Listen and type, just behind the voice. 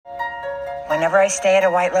Whenever I stay at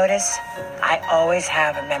a White Lotus, I always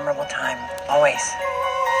have a memorable time. Always.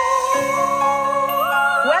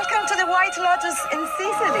 Welcome to the White Lotus in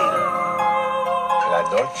Sicily. La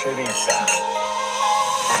Dolcerita.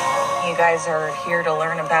 You guys are here to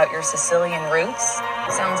learn about your Sicilian roots.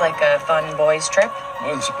 Sounds like a fun boys' trip.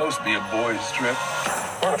 Wasn't supposed to be a boys' trip.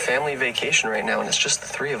 We're on a family vacation right now, and it's just the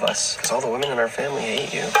three of us, because all the women in our family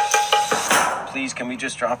hate you. Please, can we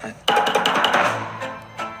just drop it?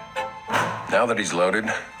 Now that he's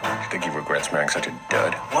loaded, I think he regrets marrying such a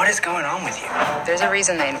dud. What is going on with you? There's a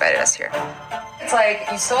reason they invited us here. It's like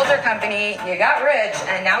you sold your company, you got rich,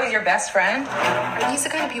 and now he's your best friend. Are these the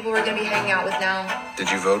kind of people we're going to be hanging out with now?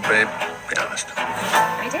 Did you vote, babe? Be honest.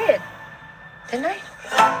 I did. Didn't I?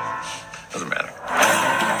 Doesn't matter.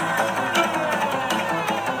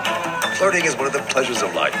 Flirting is one of the pleasures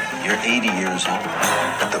of life. You're 80 years old,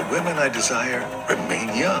 but the women I desire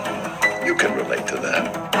remain young. You can relate to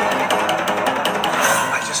that.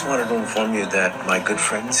 I just wanted to inform you that my good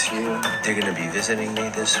friends here, they're going to be visiting me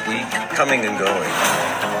this week, coming and going.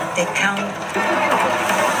 They come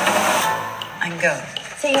and go.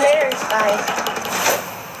 See you later. Bye.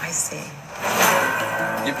 I see.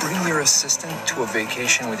 You bring your assistant to a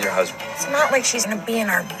vacation with your husband. It's not like she's gonna be in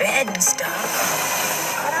our bed and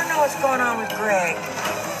stuff. I don't know what's going on with Greg,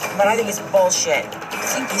 but I think it's bullshit. I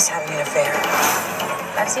think he's having an affair.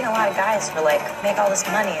 I've seen a lot of guys who make all this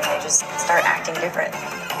money and they just start acting different.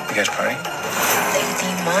 You guys party?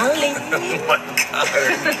 Lady Molly. Oh my God.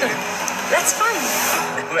 That's fun.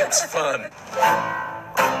 That's fun.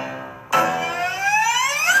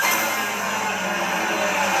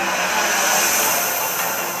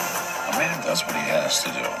 A man does what he has to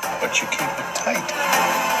do, but you keep it tight.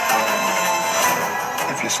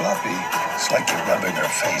 If you're sloppy, it's like you're rubbing their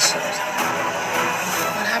faces.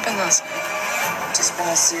 What happened last night? Just been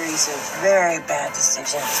a series of very bad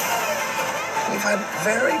decisions. We've had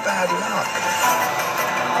very bad luck.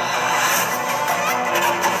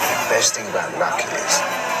 The best thing about luck is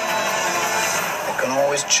it can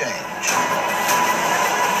always change.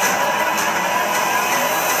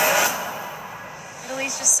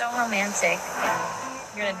 Italy's just so romantic.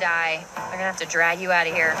 You're going to die. They're going to have to drag you out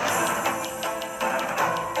of here.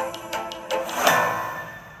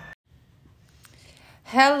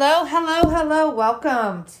 Hello, hello, hello.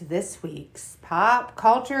 Welcome to this week's Pop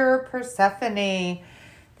Culture Persephone.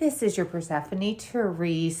 This is your Persephone,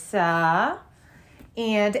 Teresa.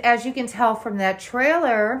 And as you can tell from that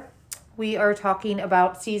trailer, we are talking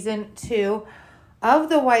about season 2 of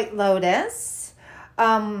The White Lotus.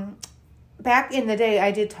 Back in the day,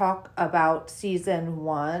 I did talk about season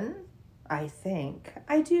 1, I think.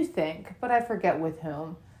 I do think, but I forget with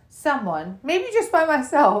whom. Someone. Maybe just by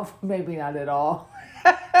myself. Maybe not at all.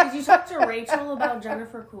 Did you talk to Rachel about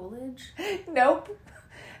Jennifer Coolidge? Nope.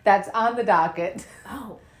 That's on the docket.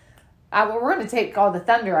 Oh. Well, we're going to take all the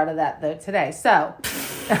thunder out of that, though, today. So,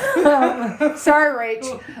 sorry,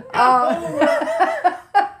 Rach.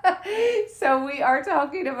 So, we are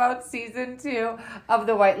talking about season 2 of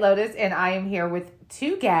The White Lotus, and I am here with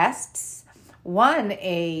 2 guests. One,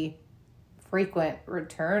 a frequent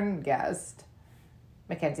return guest,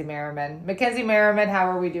 Mackenzie Merriman. Mackenzie Merriman, how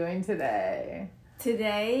are we doing today?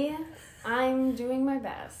 Today, I'm doing my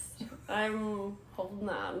best. I'm holding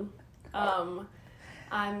on.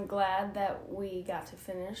 I'm glad that we got to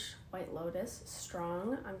finish White Lotus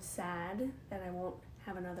strong. I'm sad that I won't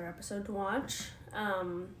have another episode to watch.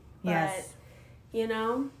 Yes. But,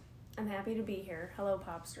 I'm happy to be here. Hello,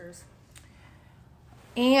 Popsters.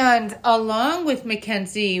 And along with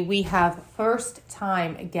Mackenzie, we have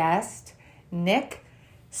first-time guest, Nick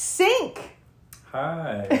Sink.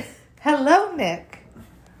 Hi. Hello, Nick.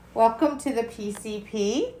 Welcome to the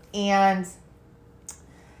PCP, and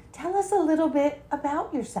tell us a little bit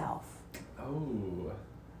about yourself. Oh,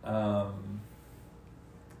 I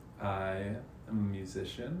am a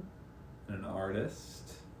musician, an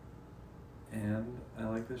artist, and I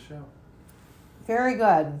like this show. Very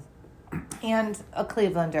good. And a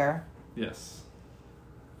Clevelander. Yes.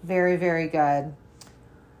 Very, very good.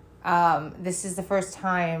 This is the first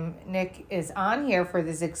time Nick is on here for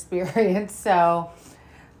this experience, so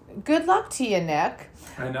good luck to you, Nick.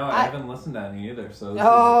 I know, I haven't listened to any either, so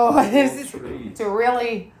this is it's a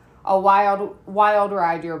really a wild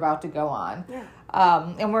ride you're about to go on. Yeah.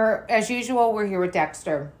 And we're, as usual, we're here with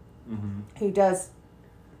Dexter, who does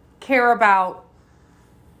care about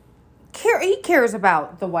he cares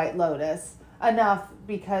about the White Lotus enough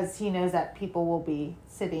because he knows that people will be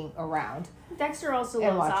sitting around. Dexter also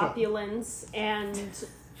And loves watching. opulence and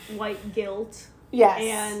white guilt. Yes.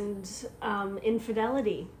 And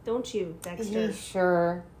infidelity, don't you, Dexter? He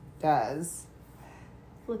sure does.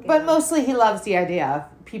 Look at But him. mostly he loves the idea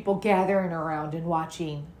of people gathering around and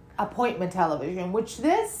watching appointment television, which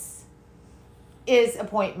this is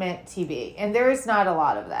appointment TV. And there is not a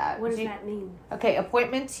lot of that. What does that mean? Okay,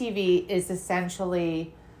 appointment TV is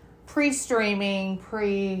essentially pre-streaming,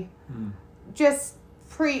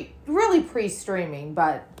 really pre-streaming,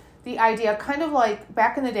 but the idea, kind of like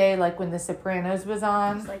back in the day, like when The Sopranos was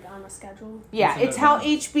on. It's like on a schedule. Yeah, it's how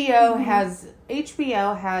HBO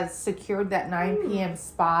has secured that 9 p.m.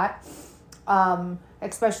 spot,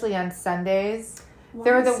 especially on Sundays.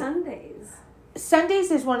 Why Sundays?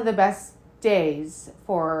 Sundays is one of the best days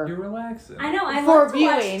for You're relaxing. I know. I for love to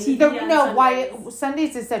watch viewing. TV on Why Sundays.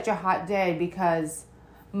 Sundays is such a hot day because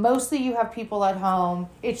mostly you have people at home.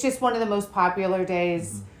 It's just one of the most popular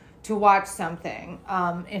days to watch something,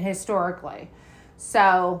 and historically.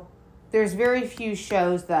 So there's very few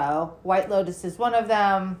shows though. White Lotus is one of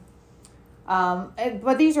them.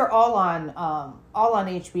 But these are all on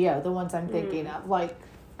HBO, the ones I'm thinking of. Like,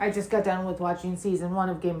 I just got done with watching season 1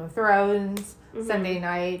 of Game of Thrones, Sunday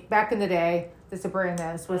night. Back in the day, The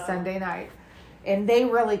Sopranos was Sunday night. And they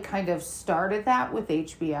really kind of started that with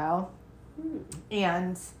HBO.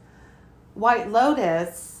 And White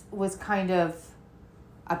Lotus was kind of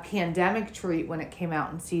a pandemic treat when it came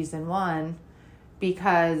out in season 1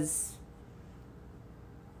 because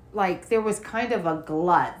like there was kind of a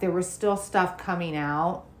glut. There was still stuff coming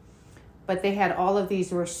out, but they had all of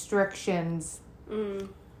these restrictions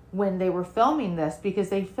when they were filming this because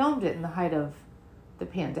they filmed it in the height of the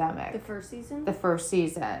pandemic. The first season? The first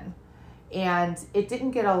season. And it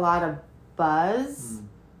didn't get a lot of buzz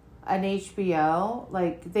on HBO.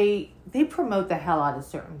 Like they promote the hell out of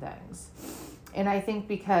certain things. And I think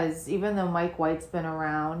because even though Mike White's been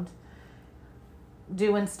around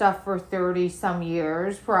doing stuff for 30 some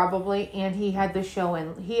years probably, and he had a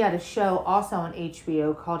show also on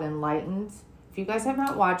HBO called Enlightened. If you guys have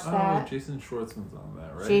not watched that. Jason Schwartzman's on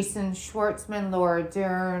that, right? Jason Schwartzman, Laura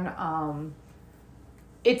Dern.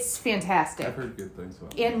 It's fantastic. I've heard good things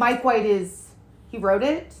about it. And Mike White he wrote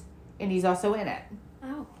it and he's also in it.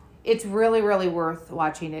 Oh. It's really, really worth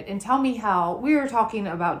watching it. And tell me how, we were talking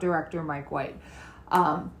about director Mike White.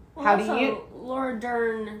 How do you... Laura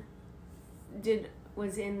Dern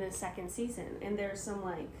was in the second season, and there's some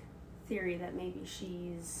like theory that maybe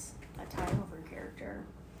she's a tie-over character.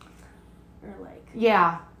 Or like...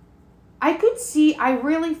 Yeah. I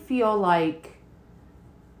really feel like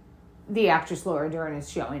the actress Laura Dern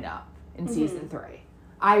is showing up in season 3.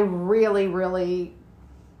 I really, really...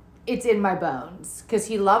 It's in my bones because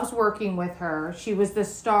he loves working with her. She was the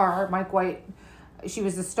star, Mike White. She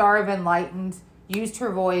was the star of Enlightened. Used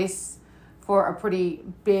her voice for a pretty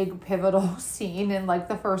big pivotal scene in like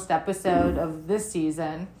the first episode of this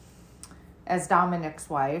season as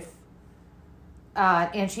Dominic's wife.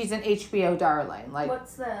 And she's an HBO darling. Like,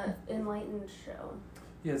 what's the Enlightened show?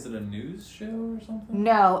 Yeah, is it a news show or something?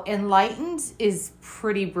 No, Enlightened is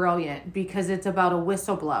pretty brilliant because it's about a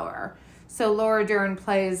whistleblower. So Laura Dern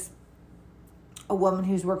plays a woman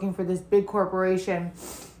who's working for this big corporation,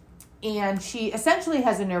 and she essentially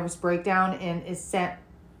has a nervous breakdown and is sent.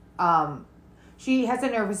 She has a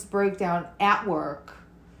nervous breakdown at work,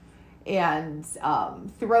 and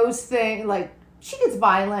throws things like she gets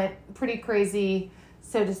violent, pretty crazy,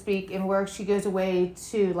 so to speak. In work, she goes away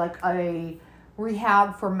to like a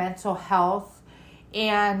rehab for mental health,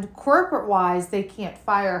 and corporate wise, they can't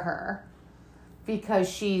fire her because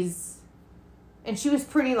she was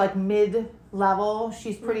pretty like mid-level.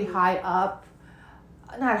 She's pretty high up.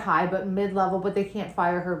 Not high, but mid-level, but they can't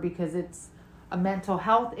fire her because it's a mental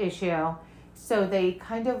health issue. So they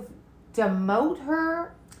kind of demote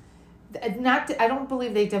her. I don't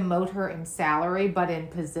believe they demote her in salary, but in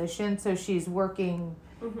position. So she's working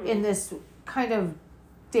in this kind of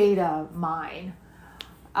data mine.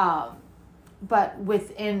 But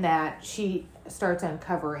within that, she starts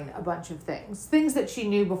uncovering a bunch of things that she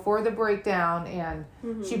knew before the breakdown, and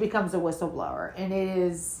she becomes a whistleblower, and it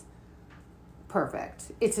is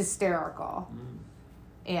perfect. It's hysterical,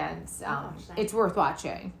 and it's worth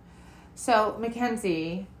watching. So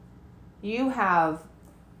Mackenzie, you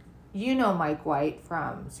know Mike White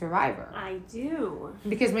from Survivor. I do.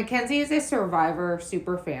 Because Mackenzie is a Survivor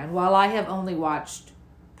super fan, while I have only watched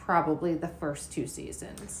probably the first 2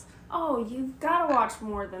 seasons. Oh, you've got to watch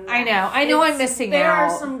more than that. I know I'm missing out. There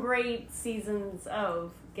are some great seasons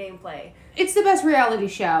of gameplay. It's the best reality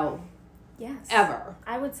show ever.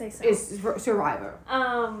 I would say so. Is Survivor.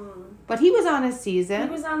 But he was on a season. He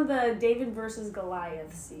was on the David versus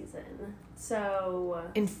Goliath season. So...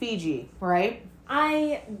 in Fiji, right?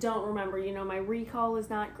 I don't remember. My recall is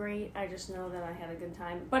not great. I just know that I had a good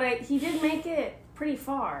time. But he did make it pretty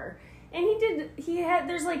far. And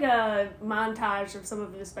there's like a montage of some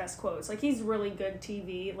of his best quotes. Like, he's really good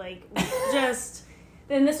TV. Like,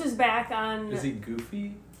 then this was back on... Is he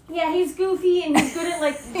goofy? Yeah, he's goofy, and he's good at,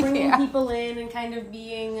 like, bringing people in and kind of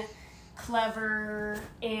being clever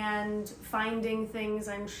and finding things,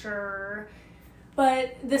 I'm sure.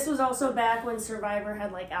 But this was also back when Survivor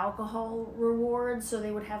had, like, alcohol rewards, so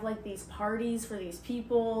they would have, like, these parties for these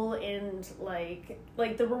people, and, like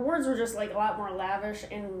the rewards were just, like, a lot more lavish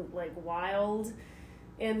and, like, wild.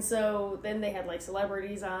 And so then they had, like,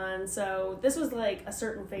 celebrities on. So this was, like, a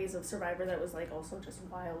certain phase of Survivor that was, like, also just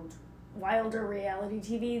wilder reality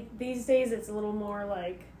TV. These days it's a little more,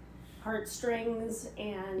 like, heartstrings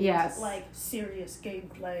and, like, serious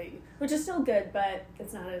gameplay, which is still good, but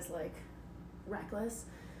it's not as, like... reckless,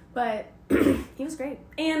 but he was great.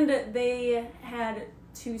 And they had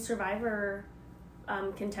 2 Survivor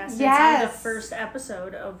contestants on the first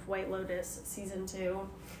episode of White Lotus season 2,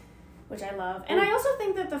 which I love. And I also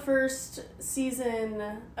think that the first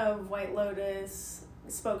season of White Lotus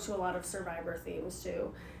spoke to a lot of Survivor themes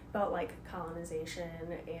too, about like colonization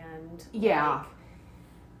and like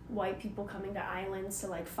white people coming to islands to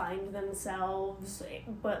like find themselves,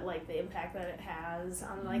 but like the impact that it has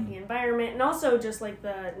on like the environment, and also just like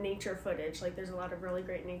the nature footage. Like there's a lot of really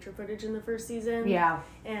great nature footage in the first season. Yeah.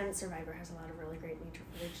 And Survivor has a lot of really great nature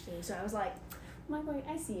footage too. So I was like, oh my boy,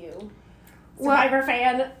 I see you. Survivor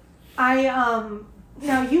fan.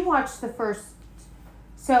 Now you watched the first,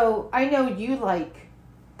 so I know you like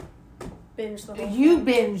binged the whole thing.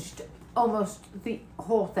 Binged almost the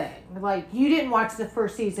whole thing. Like, you didn't watch the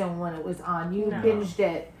first season when it was on. You binged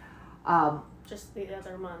it just the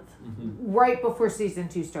other month. Right before season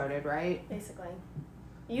 2 started, right? Basically.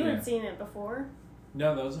 You had seen it before?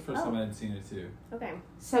 No, that was the first time I had seen it too. Okay.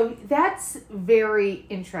 So that's very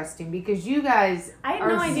interesting because you guys I had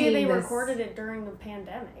no idea they recorded it during the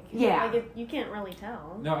pandemic. Yeah. Like, you can't really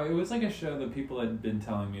tell. No, it was like a show that people had been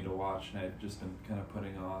telling me to watch and I'd just been kind of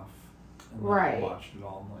putting off. And I watched it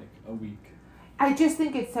all in like a week. I just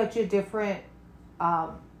think it's such a different,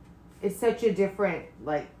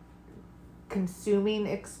 like, consuming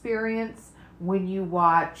experience when you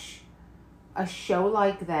watch a show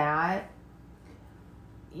like that.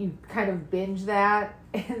 You kind of binge that,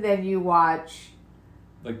 and then you watch.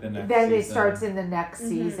 Like the next. Then season. it starts in the next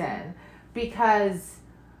season, because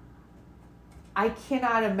I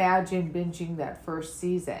cannot imagine binging that first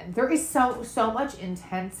season. There is so much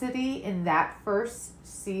intensity in that first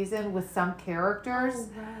season with some characters.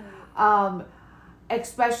 Oh, right.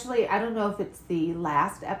 Especially, I don't know if it's the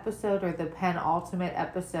last episode or the penultimate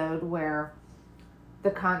episode where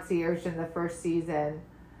the concierge in the first season,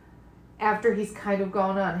 after he's kind of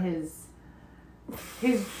gone on his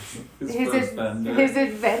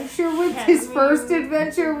adventure with his first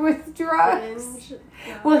adventure with drugs.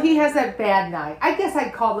 Well, he has that bad night. I guess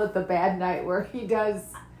I'd call it the bad night where he does.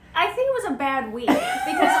 I think it was a bad week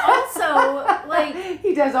because also like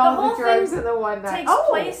he does all the drugs in the one night. Takes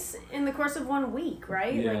place in the course of 1 week,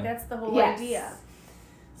 right? Yeah. Like that's the whole idea.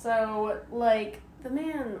 So like the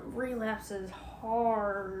man relapses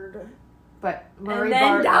hard. But Murray and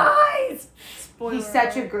then dies.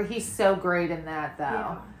 Spoiler. He's so great in that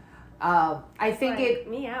though. Yeah. I think like,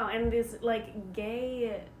 meow, and this like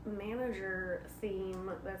gay manager theme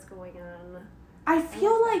that's going on. I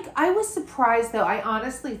feel like I was surprised though. I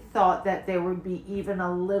honestly thought that there would be even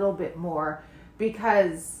a little bit more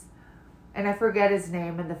because, and I forget his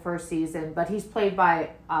name in the first season, but he's played by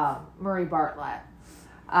Murray Bartlett,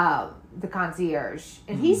 the concierge,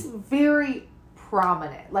 and he's very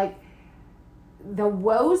prominent. Like, the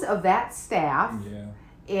woes of that staff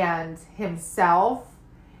and himself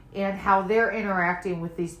and how they're interacting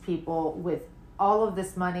with these people with all of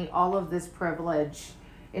this money, all of this privilege,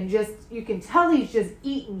 and just, you can tell he's just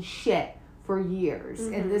eating shit for years.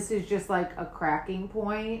 And this is just like a cracking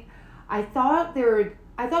point. I thought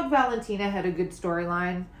Valentina had a good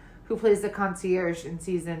storyline, who plays the concierge in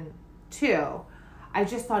season 2. I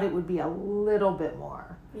just thought it would be a little bit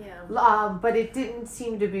more. Yeah. But it didn't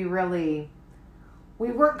seem to be really...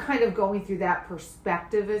 We weren't kind of going through that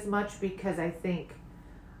perspective as much because I think,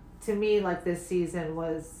 to me, like this season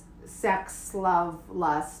was sex, love,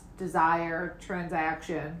 lust, desire,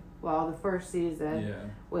 transaction. Well, the first season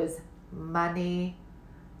was money,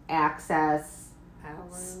 access,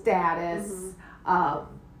 status,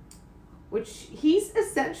 which he's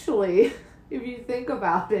essentially, if you think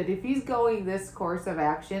about it, if he's going this course of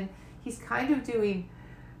action, he's kind of doing...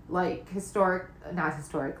 like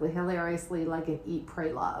hilariously, like an Eat,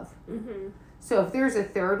 Pray, Love. So if there's a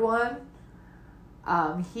third one,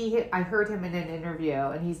 I heard him in an interview,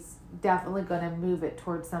 and he's definitely going to move it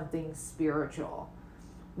towards something spiritual,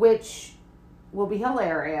 which will be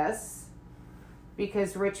hilarious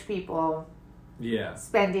because rich people Yeah.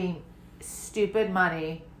 spending stupid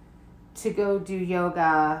money to go do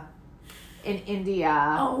yoga in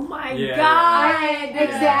India. Oh my Yeah. god!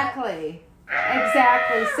 Exactly.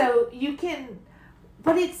 So you can,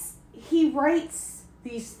 but he writes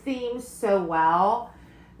these themes so well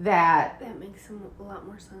that That makes a lot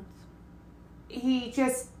more sense.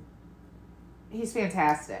 he's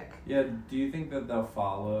fantastic. Yeah. Do you think that they'll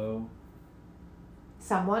follow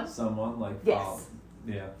Someone? someone like? Yes.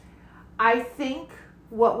 Yeah. I think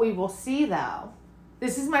what we will see, though,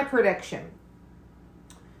 this is my prediction.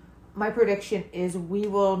 My prediction is we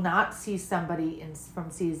will not see somebody from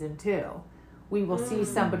season 2. We will see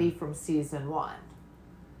somebody from season 1.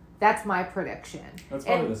 That's my prediction. That's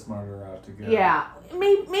probably the smarter route to go. Yeah.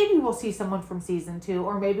 Maybe we'll see someone from season 2,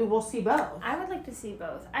 or maybe we'll see both. I would like to see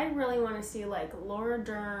both. I really want to see, like, Laura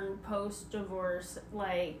Dern post-divorce,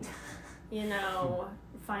 like, you know,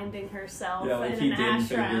 finding herself Yeah, like in he an didn't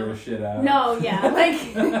ashram. figure his shit out. No, yeah,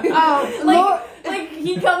 like, like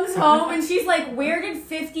he comes home and she's like, "Where did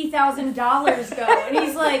 $50,000 go?" And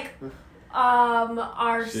he's like,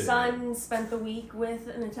 "Our Shit. son spent the week with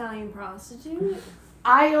an Italian prostitute."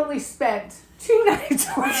 I only spent 2 nights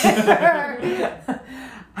with her.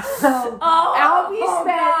 Albie spent.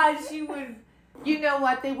 God, she would. You know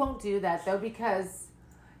what? They won't do that though because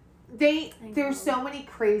there's so many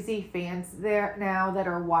crazy fans there now that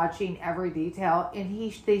are watching every detail,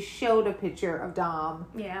 and they showed a picture of Dom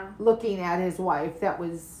looking at his wife. That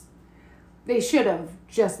was, they should have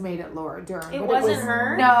just made it Laura Dern. It but wasn't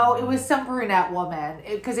her? No, it was some brunette woman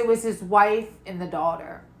because it was his wife and the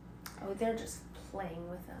daughter. Oh, they're just playing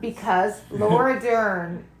with us. Because Laura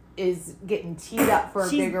Dern is getting teed up for a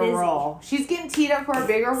bigger busy. role. She's getting teed up for a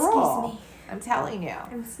bigger role. me. I'm telling you.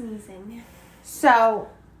 I'm sneezing. So,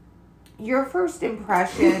 your first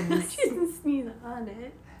impressions. She didn't sneeze on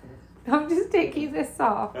it. I'm just taking this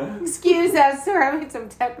off. Excuse us, we're having some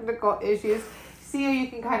technical issues. See how you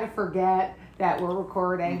can kind of forget that we're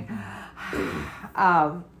recording.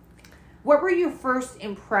 What were your first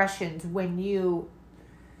impressions with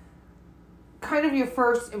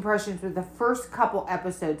the first couple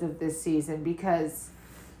episodes of this season? Because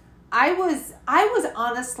I was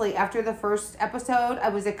honestly, after the first episode, I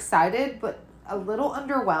was excited, but a little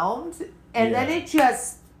underwhelmed. And then it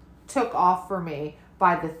just took off for me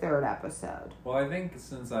by the third episode. Well, I think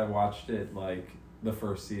since I watched it, like, the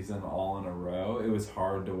first season all in a row, it was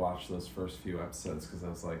hard to watch those first few episodes because I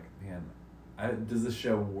was like, man, does this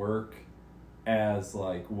show work as,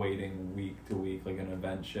 like, waiting week to week, like an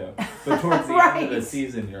event show? But towards the end of the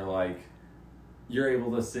season, you're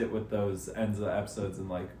able to sit with those ends of the episodes and,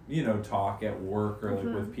 like, you know, talk at work or,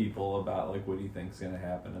 like, with people about, like, what do you think's going to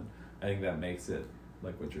happen. And I think that makes it,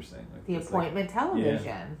 like what you're saying. Like, the appointment television.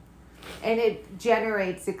 Yeah. And it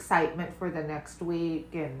generates excitement for the next week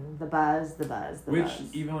and the buzz. Which,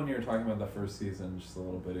 even when you were talking about the first season just a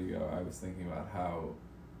little bit ago, I was thinking about how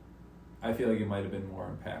I feel like it might have been more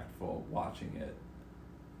impactful watching it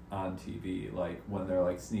on TV, like when they're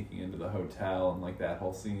like sneaking into the hotel and like that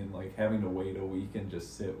whole scene, like having to wait a week and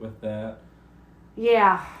just sit with that.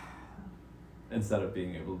 Yeah. Instead of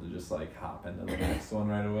being able to just like hop into the next one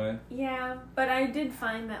right away. Yeah, but I did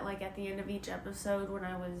find that like at the end of each episode when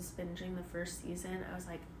I was binging the first season, I was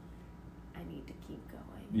like, I need to keep going.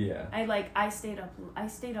 Yeah. I stayed up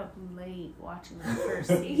late watching the first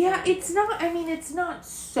season. Yeah, it's not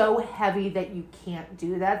so heavy that you can't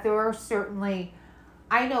do that. There are certainly,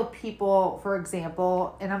 I know people, for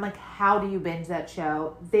example, and I'm like, how do you binge that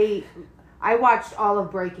show? I watched all of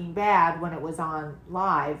Breaking Bad when it was on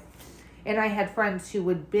live, and I had friends who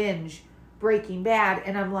would binge Breaking Bad,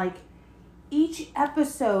 and I'm like, each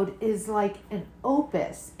episode is like an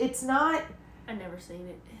opus. It's not. I've never seen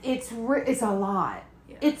it. It's a lot.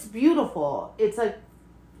 Yeah. It's beautiful. It's like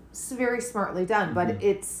very smartly done, but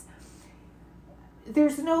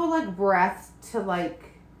there's no like breath to like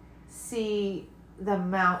see the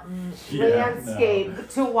mountain landscape,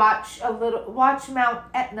 to watch Mount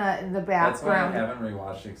Etna in the background. That's why I haven't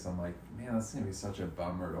rewatched it, because I'm like, man, that's gonna be such a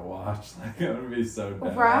bummer to watch. Like, I'm gonna be so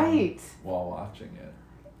down while watching it.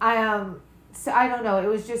 So I don't know. It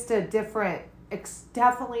was just a different,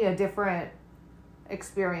 definitely a different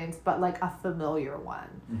experience, but like a familiar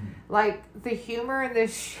one. Mm-hmm. Like the humor in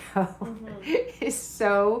this show is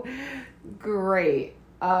so great.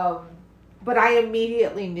 But I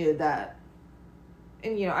immediately knew that,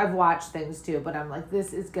 and you know, I've watched things too, but I'm like,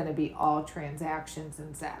 this is going to be all transactions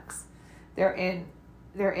and sex. They're in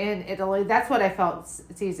Italy. That's what I felt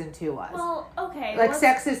season 2 was. Well, okay. Like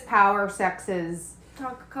sex is power, sex is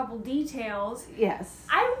talk a couple details. Yes.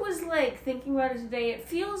 I was like thinking about it today. It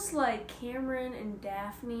feels like Cameron and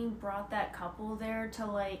Daphne brought that couple there to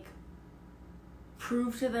like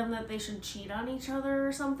prove to them that they should cheat on each other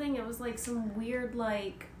or something. It was like some weird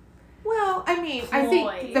like. Well, I mean, I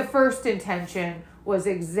think the first intention was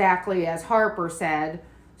exactly as Harper said,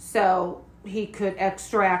 so he could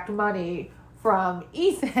extract money from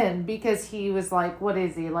Ethan because he was like, what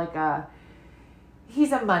is he, like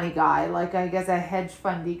he's a money guy, like I guess a hedge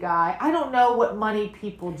fundy guy. I don't know what money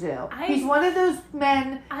people do. He's one of those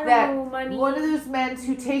men one of those men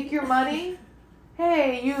who take your money.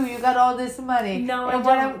 Hey, you got all this money. No, and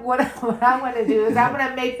I don't. What I'm going to do is I'm going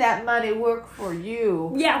to make that money work for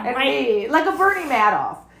you. Yeah, and right. me. Like a Bernie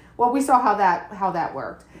Madoff. Well, we saw how that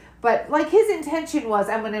worked. But like his intention was,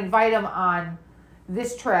 I'm going to invite him on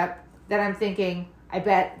this trip that I'm thinking, I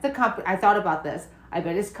bet the company, I thought about this, I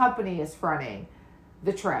bet his company is fronting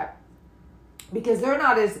the trip. Because they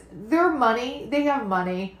have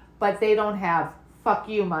money, but they don't have fuck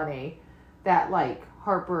you money that like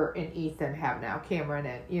Harper and Ethan have now, Cameron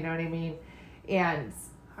and, you know what I mean? And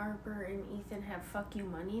Harper and Ethan have fuck you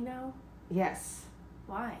money now? yes.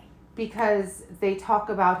 Why? Because they talk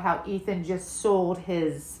about how Ethan just sold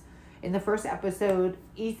his, in the first episode,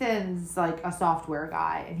 Ethan's like a software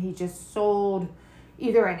guy and he just sold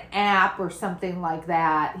either an app or something like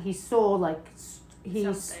that. He sold like,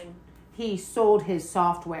 he sold his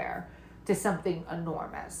software to something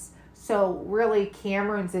enormous. So really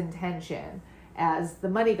Cameron's intention as the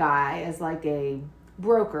money guy, as like a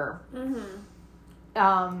broker.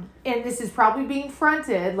 And this is probably being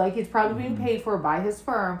fronted, like it's probably being paid for by his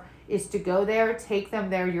firm, is to go there, take them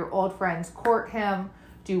there, your old friends, court him,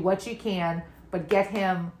 do what you can, but get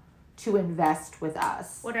him to invest with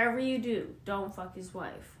us. Whatever you do, don't fuck his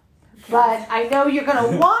wife. But I know you're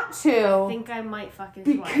going to want to. I think I might fuck his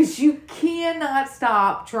wife. Because you cannot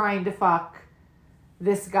stop trying to fuck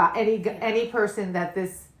this guy, any person that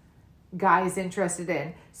this guy is interested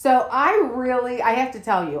in. So I have to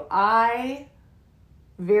tell you, I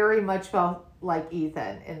very much felt like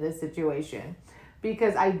Ethan in this situation.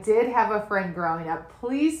 Because I did have a friend growing up.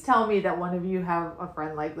 Please tell me that one of you have a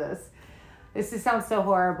friend like this. This just sounds so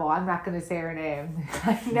horrible. I'm not going to say her name.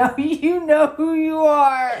 I know you know who you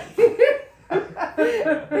are. And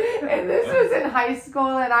this was in high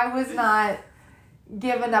school, and I was not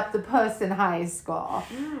giving up the puss in high school.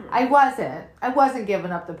 I wasn't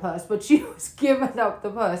giving up the puss, but she was giving up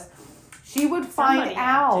the puss. She would find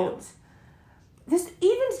out. This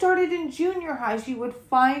even started in junior high. She would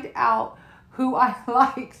find out who I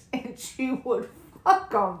liked, and she would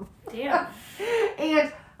fuck them. Damn.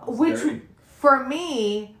 And for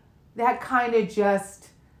me, that kind of just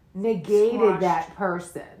negated that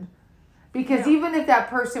person. Because even if that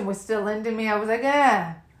person was still into me, I was like,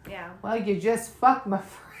 yeah. Well, you just fucked my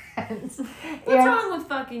friends. What's wrong with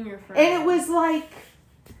fucking your friends? And it was like,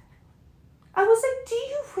 I was like, do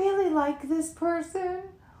you really like this person?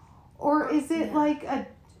 Or is it like a...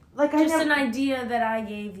 an idea that I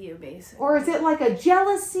gave you, basically. Or is it like a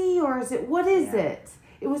jealousy? Or is it... What is it?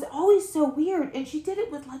 It was always so weird. And she did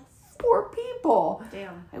it with like 4 people.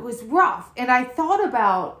 Damn. It was rough. And I thought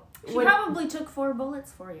about... She probably took 4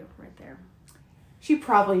 bullets for you right there. She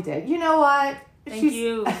probably did. You know what? Thank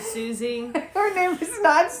you, Susie. Her name is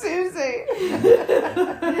not Susie.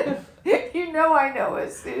 You know I know a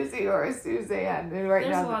Susie or a Suzanne. Right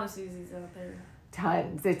There's now, a lot of Susies out there.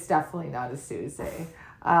 Tons. It's definitely not a Susie.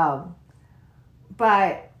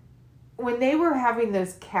 But when they were having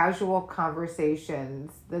those casual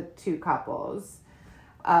conversations, the 2 couples,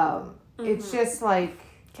 it's just like...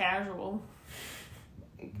 Casual.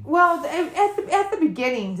 Well, at the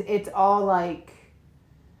beginning, it's all like,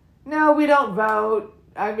 no, we don't vote.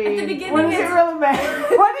 I mean, at the beginning, what does it really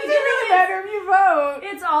matter? What does it really matter if you vote?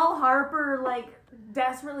 It's all Harper, like,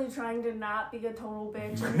 desperately trying to not be a total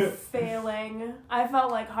bitch and failing. I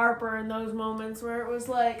felt like Harper in those moments where it was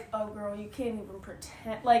like, oh, girl, you can't even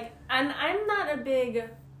pretend. Like, and I'm not a big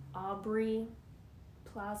Aubrey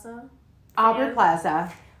Plaza fan.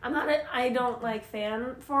 I don't like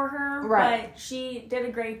fan for her, but she did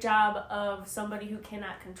a great job of somebody who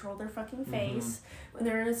cannot control their fucking face when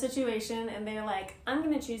they're in a situation and they're like, I'm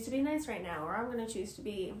going to choose to be nice right now, or I'm going to choose to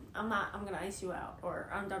be, I'm going to ice you out, or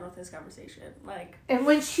I'm done with this conversation. Like, and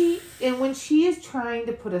when she is trying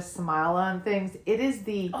to put a smile on things, it is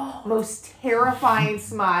the most terrifying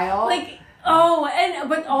smile. Like,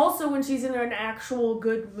 but also when she's in an actual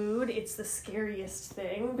good mood, it's the scariest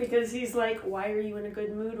thing, because he's like, why are you in a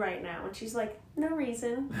good mood right now? And she's like, no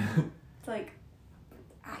reason. It's like,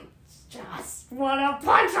 I just want to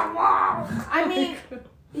punch a wall. I mean,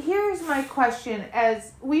 here's my question: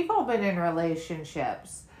 as we've all been in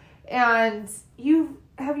relationships, and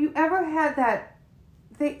have you ever had that?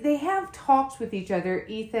 They have talks with each other,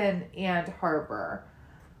 Ethan and Harper,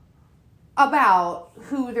 about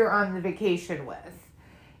who they're on the vacation with,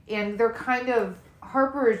 and they're kind of,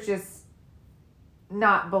 Harper is just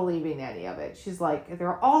not believing any of it. She's like,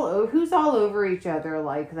 who's all over each other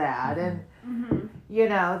like that, and you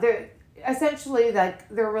know, they're essentially like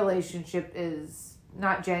their relationship is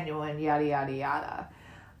not genuine, yada yada yada.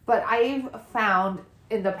 But I've found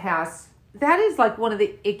in the past that is like one of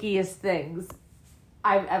the ickiest things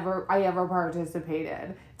I ever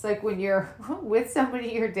participated. It's like when you're with somebody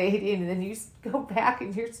you're dating and then you go back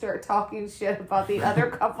and you start talking shit about the other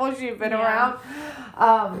couples you've been around.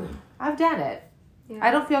 I've done it. Yeah. I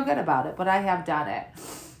don't feel good about it, but I have done it.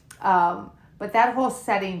 But that whole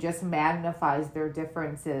setting just magnifies their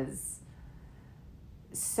differences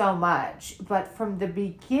so much. But from the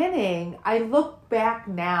beginning, I look back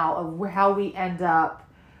now of how we end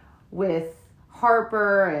up with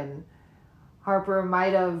Harper, and Harper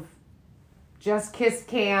might have just kissed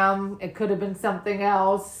Cam. It could have been something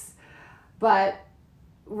else. But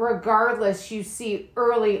regardless, you see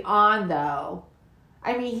early on, though,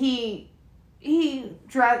 I mean, he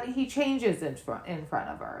changes in front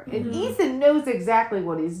of her. And Ethan knows exactly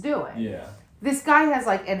what he's doing. Yeah. This guy has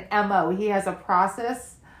like an MO. He has a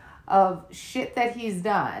process of shit that he's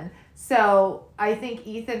done. So I think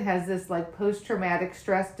Ethan has this like post-traumatic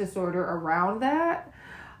stress disorder around that.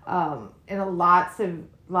 And lots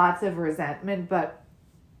of resentment. But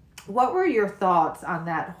what were your thoughts on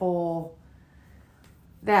that whole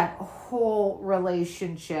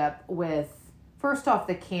relationship with, first off,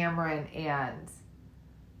 the Cameron and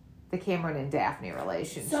Daphne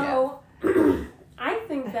relationship? So I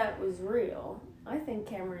think that was real. I think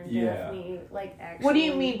Cameron and Daphne actually. What do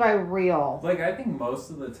you mean by real? Like, I think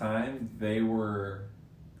most of the time they were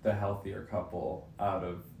the healthier couple out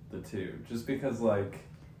of the two, just because like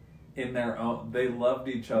in their own, they loved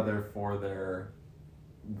each other for their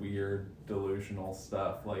weird delusional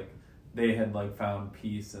stuff. Like they had like found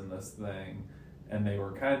peace in this thing, and they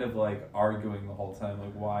were kind of like arguing the whole time,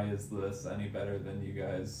 like, why is this any better than you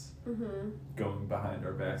guys going behind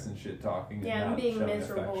our backs and shit talking and not being showing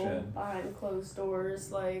miserable affection behind closed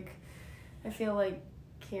doors. Like, I feel like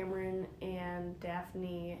Cameron and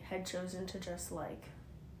Daphne had chosen to just like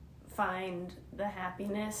find the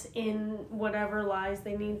happiness in whatever lies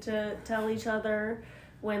they need to tell each other,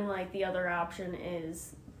 when like the other option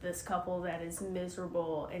is this couple that is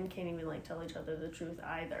miserable and can't even like tell each other the truth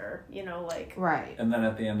either, you know, like. Right. And then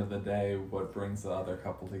at the end of the day, what brings the other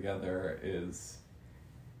couple together is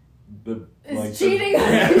cheating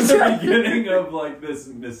the beginning of like this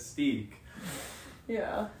mystique.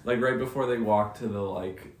 Yeah. Like right before they walk to the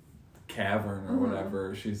like cavern or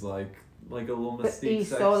whatever, she's like a little mystique.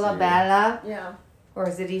 Isola Bella. Yeah. Or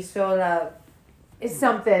is it Isola? It's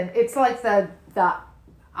something. It's like the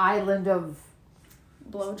island of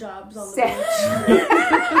blowjobs on the the beach.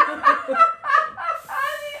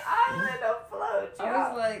 island of blowjobs. I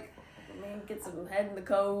was like, get some head in the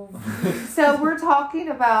cove. So we're talking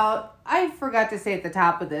about, I forgot to say at the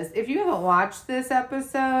top of this, if you haven't watched this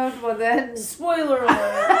episode, well then... Spoiler alert.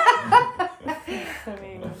 I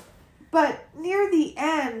mean... But near the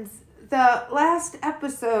end, the last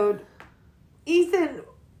episode, Ethan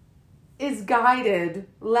is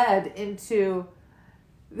led into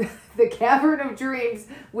the Cavern of Dreams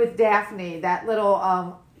with Daphne. That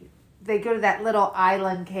little, they go to that little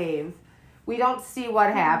island cave. We don't see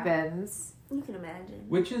what happens. You can imagine.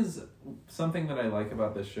 Which is something that I like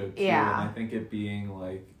about this show too. Yeah. And I think it being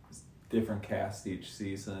like different cast each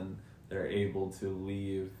season, they're able to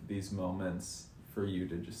leave these moments for you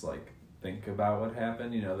to just like think about what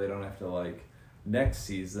happened. You know, they don't have to like, next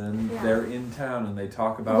season they're in town and they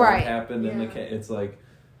talk about what happened in the it's like,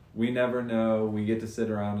 we never know. We get to sit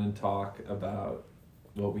around and talk about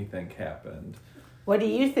what we think happened. What do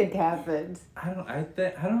you think happened? I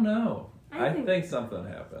don't know. I think something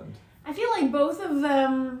happened. I feel like both of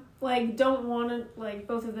them like don't want to, like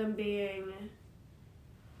both of them being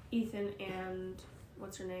Ethan and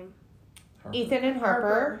what's her name? Harper. Ethan and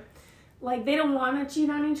Harper. Like they don't want to cheat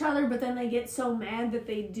on each other, but then they get so mad that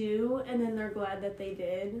they do, and then they're glad that they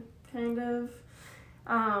did, kind of.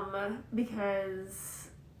 Because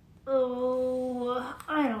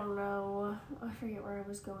I don't know. I forget where I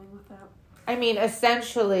was going with that. I mean,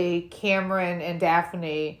 essentially, Cameron and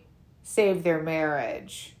Daphne saved their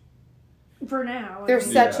marriage. For now. They're I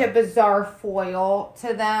mean, such a bizarre foil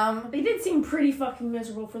to them. They did seem pretty fucking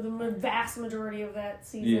miserable for the vast majority of that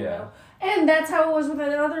season, Yeah. though. And that's how it was with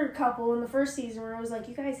that other couple in the first season, where I was like,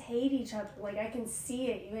 you guys hate each other. Like, I can see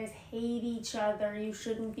it. You guys hate each other. You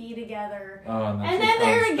shouldn't be together. Oh, and And then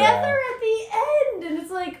they're together at the end, and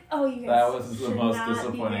it's like, oh, you guys That was the should most not be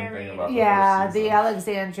disappointing thing married. about Yeah, first the season.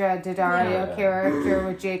 Alexandra Daddario Yeah. character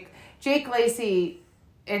with Jake Lacey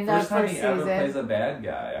in the First time first he ever plays season. a bad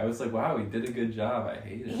guy. I was like, wow, he did a good job. I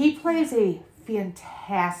hate it. He plays a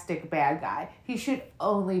fantastic bad guy. He should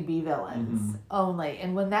only be villains. Mm-hmm. Only.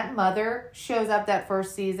 And when that mother shows up that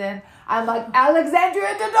first season, I'm like,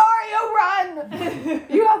 Alexandria Daddario, run!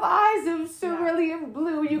 You have eyes of cerulean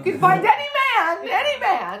blue. You can find any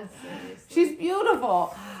man. She's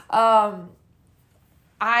beautiful. I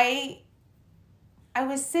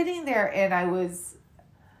was sitting there and I was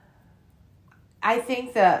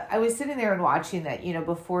sitting there and watching that, you know,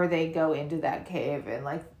 before they go into that cave, and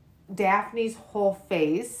like Daphne's whole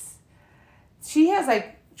face, she has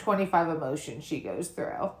like 25 emotions she goes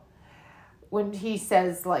through when he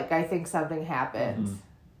says, like, I think something happened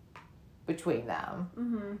between them.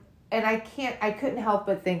 Mm-hmm. And I couldn't help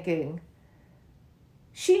but thinking,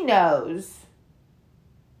 she knows,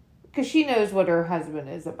 because she knows what her husband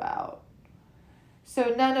is about.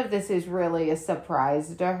 So none of this is really a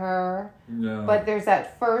surprise to her. No. But there's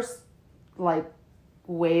that first, like,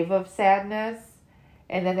 wave of sadness.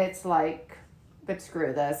 And then it's like, but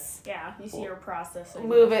screw this. Yeah, you see her processing.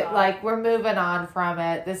 Move it, like, we're moving on from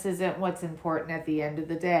it. This isn't what's important at the end of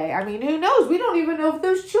the day. I mean, who knows? We don't even know if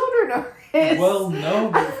those children are his. Well, no,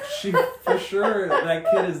 but for sure, that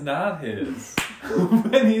kid is not his.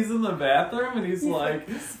 When he's in the bathroom and he's like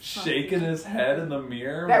shaking his head in the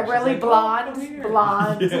mirror. That really like,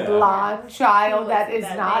 blonde child that is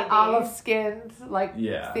that not baby. olive skinned like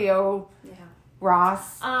Yeah. Theo Yeah.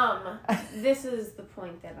 Ross. This is the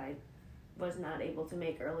point that I was not able to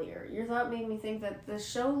make earlier. Your thought made me think that the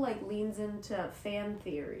show, like, leans into fan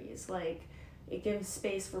theories. Like, it gives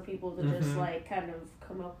space for people to just, like, kind of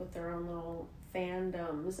come up with their own little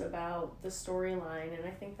fandoms about the storyline. And I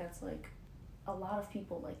think that's, like, a lot of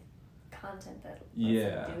people like content that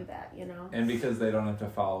doesn't do that, you know? And because they don't have to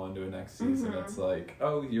follow into a next season, it's like,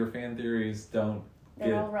 oh, your fan theories don't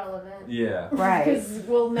They're all relevant. Yeah. Right. Because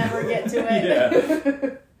we'll never get to it.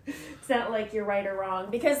 Yeah. It's not like you're right or wrong.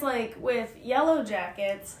 Because, like, with Yellow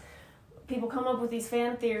Jackets, people come up with these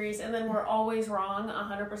fan theories and then we're always wrong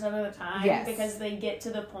 100% of the time. Yes. Because they get to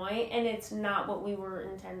the point and it's not what we were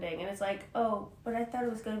intending. And it's like, oh, but I thought it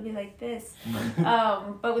was going to be like this.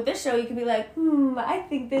 But with this show, you can be like, I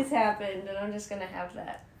think this happened. And I'm just going to have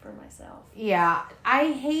that for myself. Yeah,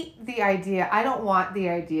 I hate the idea. I don't want the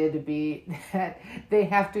idea to be that they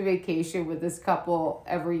have to vacation with this couple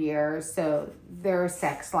every year so their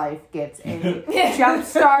sex life gets a jump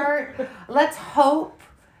start. Let's hope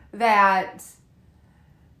that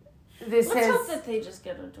Let's hope that they just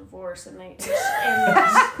get a divorce and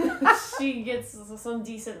she gets some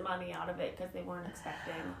decent money out of it because they weren't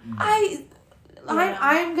expecting.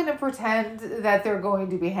 I'm gonna pretend that they're going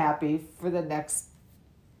to be happy for the next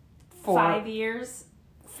 5 years.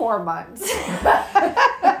 4 months.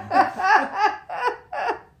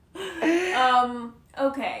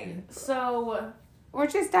 Okay, so We're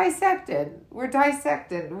just dissected. We're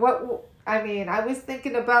dissected. I was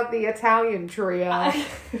thinking about the Italian trio.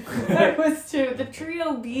 that was true. The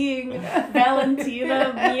trio being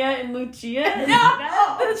Valentina, Mia, and Lucia. Is No!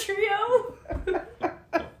 that the trio?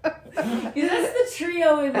 Yeah, that's the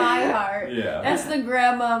trio in my heart. Yeah. That's the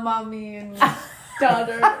grandma, mommy, and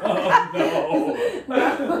daughter. Oh,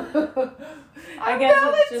 no. I guess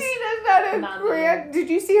it's just Valentina's not a not grand. Did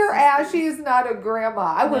you see her ass? She is not a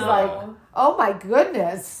grandma. I was No. like, oh my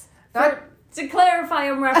goodness. To clarify,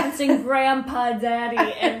 I'm referencing Grandpa, Daddy,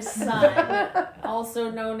 and Son,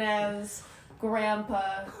 also known as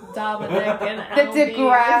Grandpa Dominic and The Albie.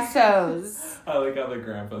 DeGrassos. I like how the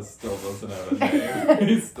grandpa still doesn't have a name.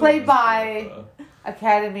 He's still Played just by grandpa.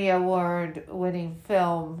 Academy Award winning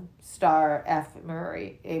film star F.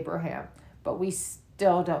 Murray Abraham. But we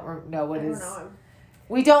still don't know what I don't his... know him.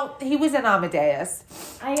 We don't... He was in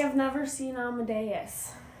Amadeus. I have never seen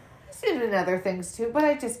Amadeus. He's in other things too, but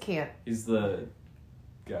I just can't. He's the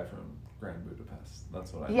guy from Grand Budapest.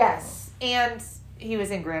 That's what I know. Yes. And he was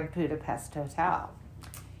in Grand Budapest Hotel.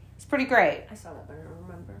 He's pretty great. I saw that, but I don't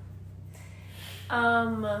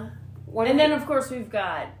remember. What And did then, of course, we've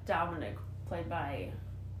got Dominic, played by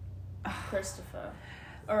Christopher.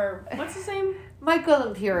 Or, what's his name?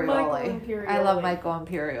 Michael Imperioli. Michael Imperioli. I love Michael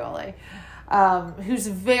Imperioli.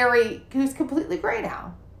 Who's completely gray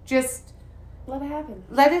now. Just Let it happen.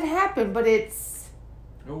 let it happen, but it's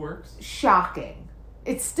It works. shocking.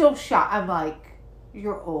 It's still I'm like,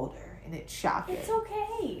 you're older, and it's shocking. It's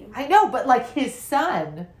okay. I know, but like his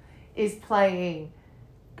son is playing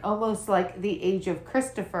almost like the age of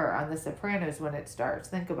Christopher on The Sopranos when it starts.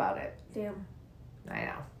 Think about it. Damn. I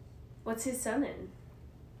know. What's his son in?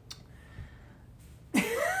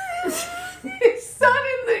 His son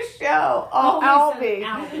in the show. Albie.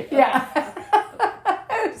 Albie. Yeah.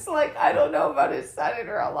 I was like, I don't know about his son in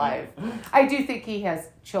real life. I do think he has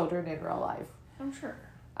children in real life. I'm sure.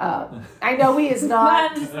 I know he is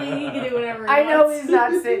not. Honestly, he can do whatever he I know wants. he's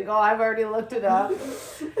not single. I've already looked it up.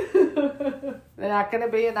 They're not going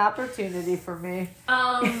to be an opportunity for me.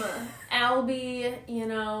 Albie, you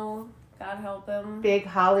know, God help him. Big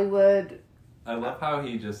Hollywood. I love how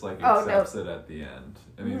he just like Oh, accepts it at the end,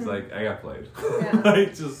 and he's like, "I got played." Yeah.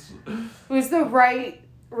 Like just. It was the right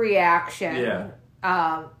reaction.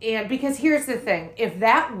 Yeah. And because here's the thing, if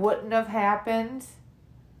that wouldn't have happened,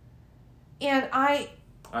 and I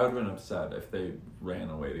would have been upset if they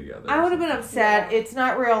ran away together. I would have been upset. Yeah. It's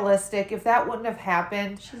not realistic. If that wouldn't have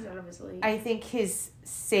happened, She's out of his league. I think his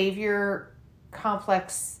savior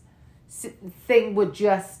complex thing would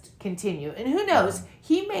just continue. And who knows?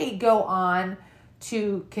 He may go on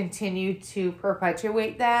to continue to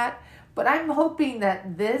perpetuate that. But I'm hoping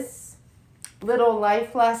that this little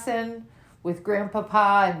life lesson with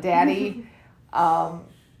Grandpapa and Daddy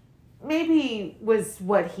maybe was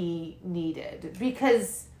what he needed.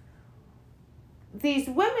 Because these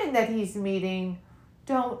women that he's meeting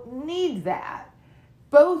don't need that.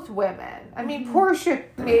 Both women. I mean, Portia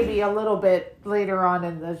maybe a little bit later on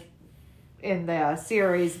in the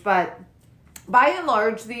series, but by and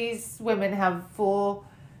large, these women have full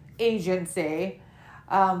agency.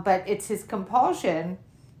 But it's his compulsion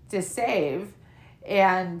to save,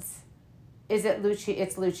 and is it Lucia?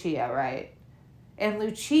 It's Lucia, right? And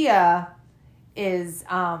Lucia is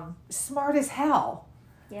smart as hell.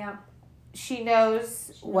 Yeah. She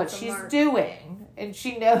knows what knows her she's mark. doing, and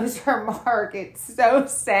she knows her mark. It's so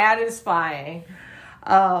satisfying.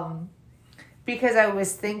 Because I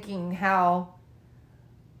was thinking how,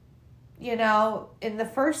 you know, in the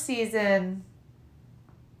first season,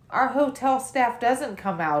 our hotel staff doesn't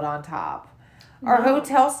come out on top. Our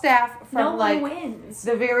hotel staff from No one like wins.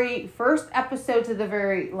 the very first episode to the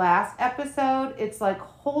very last episode, it's like,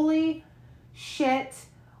 holy shit,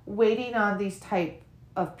 waiting on these type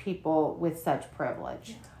of people with such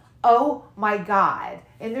privilege. Oh my God.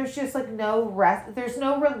 And there's just like no rest. There's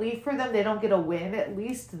no relief for them. They don't get a win. At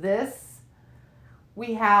least this,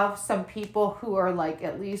 we have some people who are like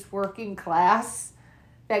at least working class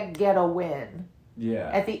that get a win. Yeah.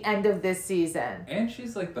 At the end of this season. And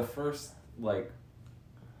she's like the first, like,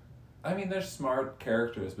 I mean, they're smart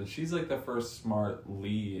characters, but she's like the first smart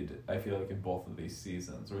lead, I feel like, in both of these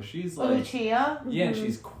seasons, where she's like, Lucia? yeah, and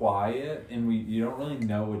she's quiet, and you don't really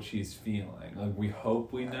know what she's feeling. Like, we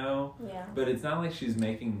hope we know, Yeah. but it's not like she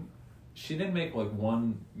didn't make like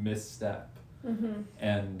one misstep,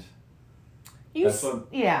 and that's what,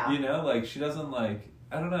 yeah. you know, like, she doesn't like,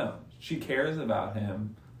 I don't know, she cares about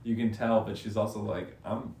him, you can tell, but she's also like,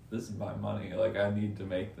 this is my money, like, I need to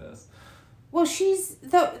make this. Well, she's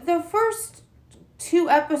the first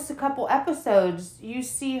couple episodes, you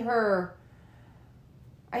see her,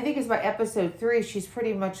 I think it's by episode 3, she's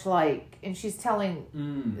pretty much like, and she's telling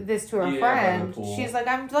this to her Yeah, by friend, the pool. she's like,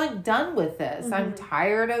 I'm like done with this. I'm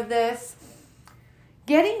tired of this.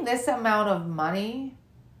 Getting this amount of money,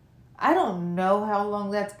 I don't know how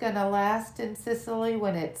long that's going to last in Sicily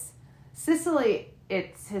when Sicily,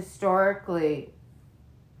 it's historically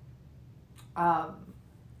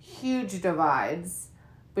huge divides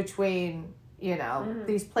between, you know,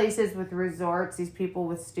 these places with resorts, these people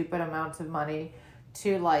with stupid amounts of money,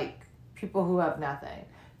 to like people who have nothing.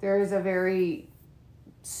 There is a very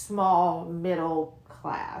small middle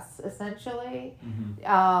class, essentially.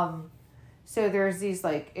 So there's these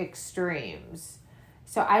like extremes.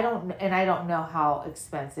 So I don't know how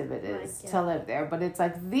expensive it is to live there, but it's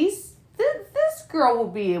like this girl will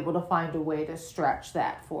be able to find a way to stretch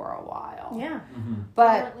that for a while. Yeah.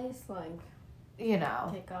 But Or at least like you know,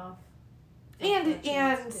 take off. and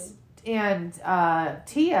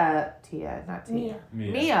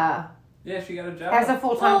Mia Yeah, she got a job. has a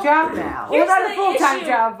full-time job now. Well, here's not a the full-time issue.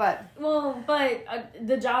 job, but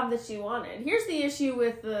the job that she wanted. Here's the issue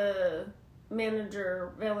with the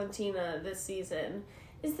manager Valentina this season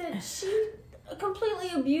is that she completely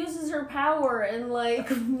abuses her power and like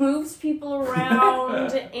moves people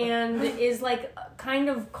around and is like kind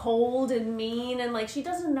of cold and mean, and like she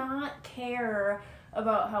does not care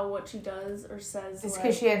about what she does or says. it's like,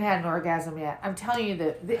 because she hadn't had an orgasm yet. I'm telling you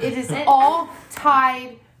that it is all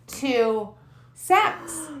tied to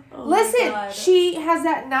sex. Oh my Listen, God. she has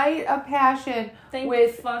that night of passion Thank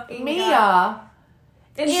with fucking Mia. God.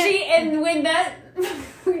 And when that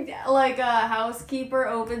like a housekeeper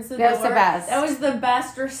opens the That's door, the best. that was the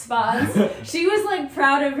best response. She was like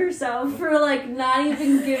proud of herself for like not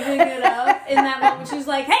even giving it up in that moment. She was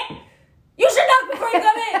like, "Hey, you should knock before you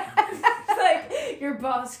come in." Like your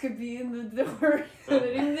boss could be in the door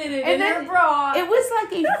any minute in her bra. It was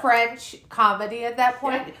like a French comedy at that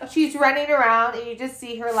point. She's running around and you just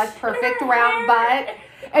see her like perfect Her round hair. butt.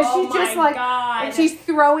 And Oh she's just my like, God. and she's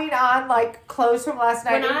throwing on like clothes from last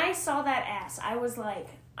night. When I saw that ass, I was like,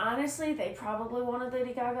 honestly, they probably wanted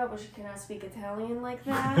Lady Gaga, but she cannot speak Italian like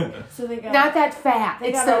that. So they got Not that fat. They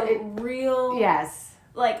It's got the, a real yes.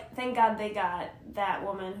 Like, thank God they got that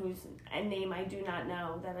woman whose name I do not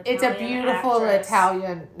know. That It's a Italian beautiful actress.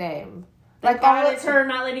 Italian name. Thank Like God all it's her,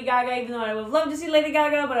 not Lady Gaga. Even though I would love to see Lady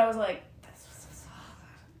Gaga, but I was like,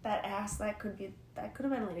 that ass, that could have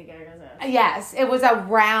been Lady Gaga's ass. Yes, it was a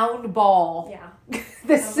round ball. Yeah,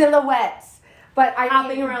 The silhouettes. But I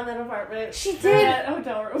hopping mean, around that apartment. She did. That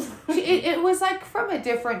hotel room. It was like from a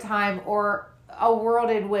different time or a world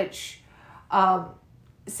in which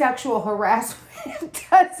sexual harassment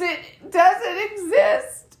doesn't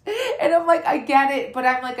exist. And I'm like, I get it, but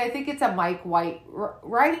I'm like, I think it's a Mike White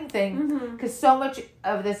writing thing because so much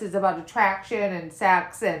of this is about attraction and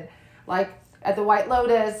sex and like at the White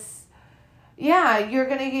Lotus, yeah, you're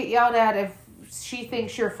gonna get yelled at if she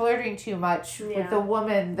thinks you're flirting too much with the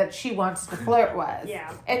woman that she wants to flirt with.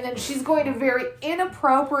 Yeah. And then she's going to very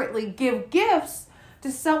inappropriately give gifts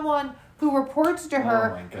to someone who reports to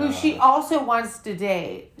her who she also wants to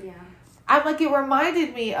date. Yeah. I'm like, it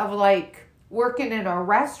reminded me of like working in a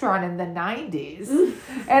restaurant in the 90s.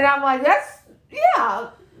 And I'm like, that's,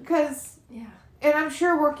 yeah, because, Yeah. and I'm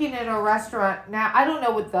sure working in a restaurant now, I don't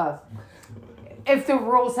know if the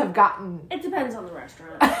rules have gotten It depends on the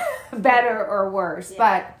restaurant. better or worse. Yeah.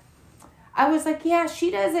 But I was like, yeah,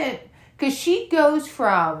 she doesn't, because she goes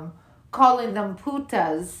from calling them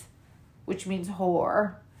putas, which means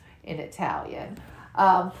whore in Italian.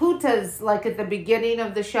 Putas, like at the beginning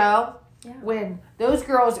of the show, when those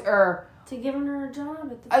girls are, to giving her a job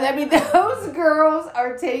at the I mean, those girls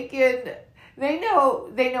are taking, they know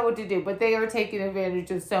what to do, but they are taking advantage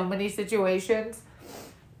of so many situations.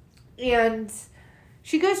 And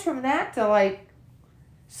she goes from that to like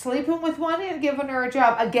sleeping with one and giving her a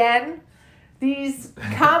job. Again, these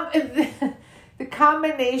the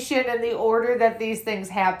combination and the order that these things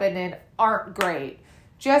happen in aren't great.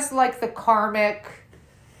 Just like the karmic,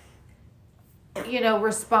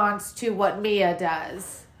 response to what Mia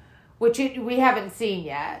does, which we haven't seen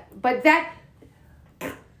yet. But that,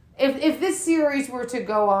 if this series were to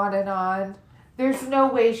go on and on, there's no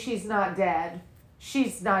way she's not dead.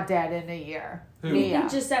 She's not dead in a year. Who? You Mia.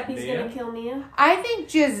 think Giuseppe's Mia? gonna kill Mia? I think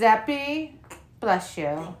Giuseppe, bless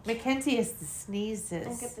you. Mackenzie has the sneezes.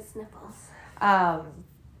 Don't get the sniffles.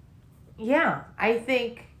 Yeah, I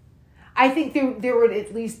think there would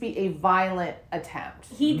at least be a violent attempt.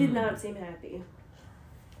 He did not seem happy.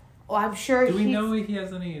 Well, I'm sure Do we he's- know if he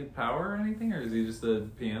has any power or anything, or is he just a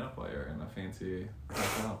piano player in a fancy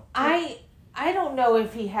hotel? I don't know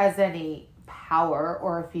if he has any power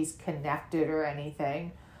or if he's connected or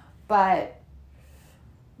anything, but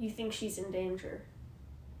You think she's in danger?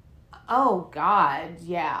 oh God,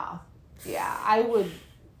 yeah, I would.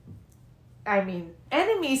 I mean,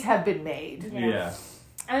 enemies have been made. Yeah.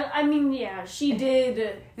 I mean, yeah, she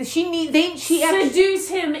did She seduce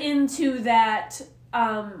him into that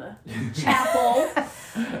chapel,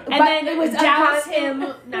 and But then it was douse uncon- him,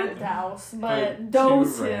 not douse, but Like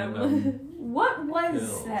dose two him. random What was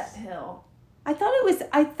pills. that pill? I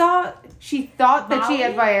thought she thought that she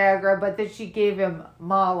had Molly? Viagra, but that she gave him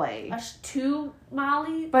Molly. 2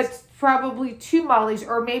 Molly? But probably 2 Mollys,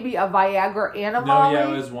 or maybe a Viagra and a No, Molly. yeah,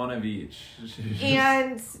 it was one of each.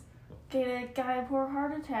 And Gave a guy a poor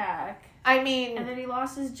heart attack, I mean, and then he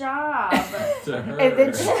lost his job. to her. and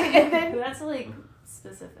then That's like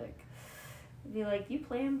specific. Be like, you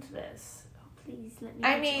planned this. Oh, please let me.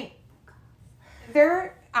 I mean,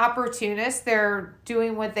 they're opportunists. They're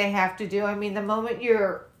doing what they have to do. I mean, the moment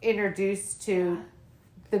you're introduced to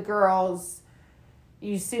the girls,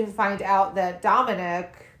 you soon find out that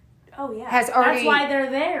Dominic oh yeah, has already- That's why they're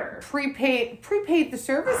there. prepaid the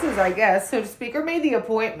services, I guess, so to speak, or made the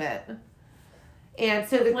appointment. And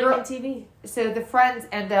so the Appointment TV. so the friends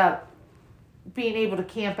end up being able to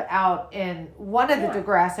camp out in one of the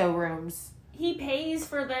DeGrasso rooms. He pays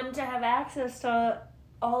for them to have access to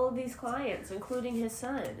all of these clients, including his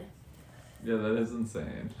son. Yeah, that is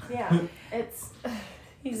insane. Yeah, it's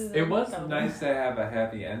It was nice to have a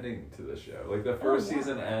happy ending to the show. Like, the first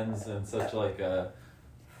season ends in such, like, a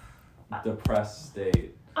depressed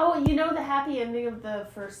state. Oh, you know the happy ending of the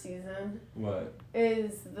first season? What?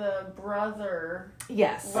 Is the brother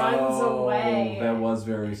Yes. runs away. That was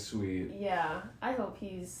very sweet. Yeah. I hope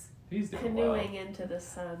he's doing canoeing into the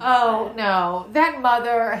sun. Oh, no. That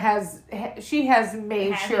mother has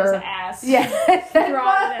made sure. His ass. Yeah. That drawn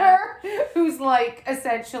mother who's like,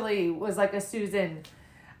 essentially was like a Susan.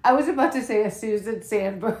 I was about to say a Susan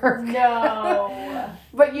Sandberg. No.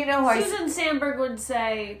 But you know, Susan Sandberg would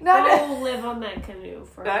say, Not go live on that canoe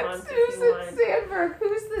for a not month if you Susan want. Sandberg.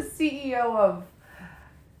 Who's the CEO of,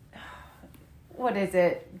 what is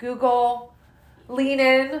it? Google? Lean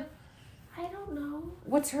In? I don't know.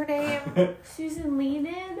 What's her name? Susan Lean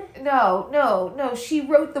In? No. She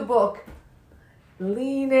wrote the book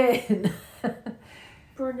Lean In.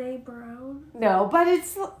 Brene Brown? No, but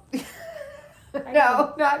it's...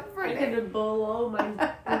 No, not I'm Brene. gonna blow my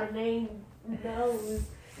Brene nose.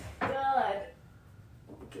 God.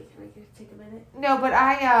 Okay, can I take a minute? No, but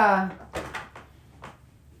I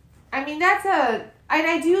mean, and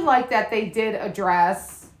I do like that they did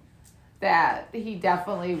address that he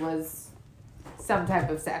definitely was some type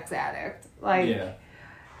of sex addict. Like, Yeah.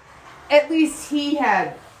 at least he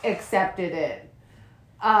had accepted it.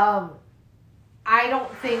 I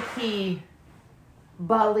don't think he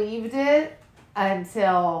believed it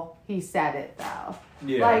until he said it, though.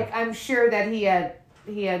 Yeah. Like, I'm sure that he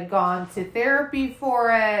had gone to therapy for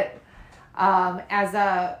it, as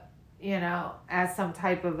some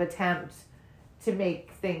type of attempt to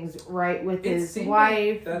make things right with his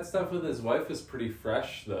wife. Like that stuff with his wife is pretty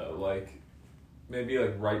fresh, though. Like, maybe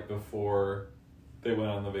like right before they went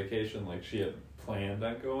on the vacation, like she had planned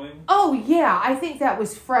on going. Oh yeah, I think that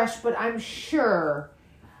was fresh, but I'm sure,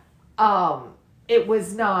 it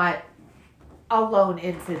was not a lone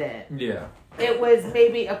incident. Yeah. It was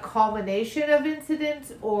maybe a culmination of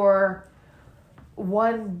incidents or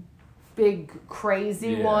one big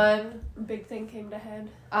crazy one. Big thing came to head.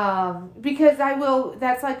 Because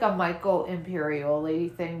that's like a Michael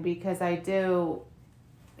Imperioli thing, because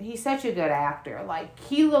he's such a good actor. Like,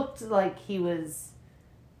 he looked like he was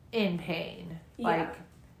in pain. Like,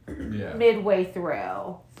 midway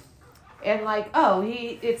through. And like,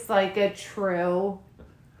 it's like a true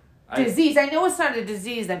disease. I know it's not a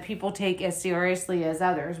disease that people take as seriously as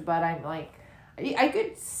others, but I'm like, I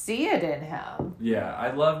could see it in him. Yeah,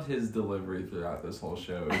 I loved his delivery throughout this whole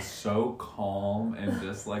show. It was so calm, and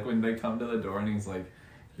just like when they come to the door and he's like,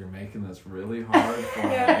 "You're making this really hard for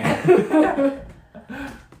me."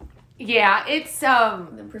 Yeah, it's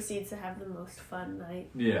And then proceeds to have the most fun night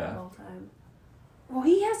of all time. Well,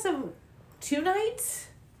 he has 2 nights.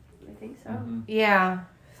 I think so. Mm-hmm. Yeah.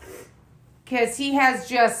 Because he has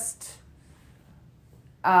just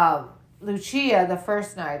Lucia the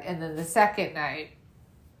first night, and then the second night,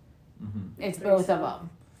 it's both of them.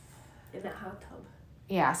 In that hot tub.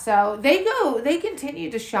 Yeah, so they continue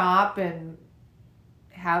to shop and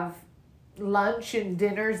have lunch and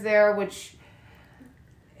dinners there, which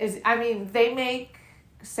is, I mean, they make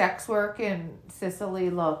sex work in Sicily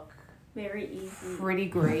look very easy. Pretty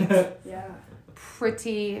great. Yeah.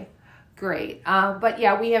 Pretty great. But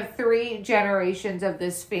yeah, we have 3 generations of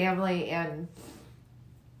this family, and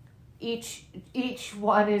each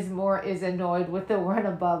one is annoyed with the one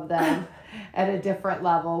above them at a different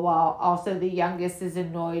level, while also the youngest is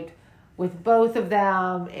annoyed with both of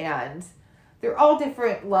them, and they're all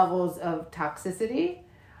different levels of toxicity,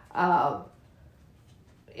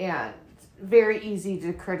 and very easy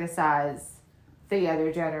to criticize the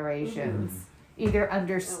other generations, either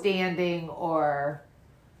understanding or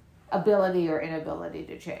ability or inability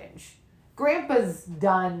to change. Grandpa's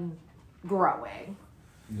done growing.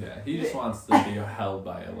 Yeah, he just wants to be held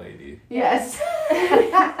by a lady. Yes.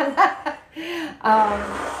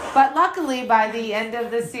 But luckily, by the end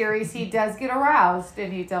of the series, he does get aroused,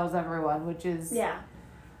 and he tells everyone, which is... Yeah.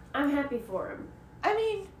 I'm happy for him. I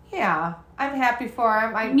mean, yeah. I'm happy for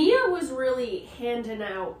him. Mia was really handing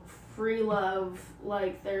out free love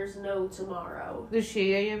like there's no tomorrow.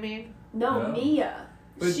 Lucia, you mean? No, Mia.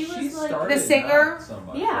 But she was like... The singer? So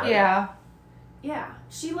much, Yeah. right? Yeah. Yeah,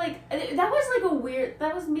 she like, that was like a weird,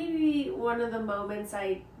 that was maybe one of the moments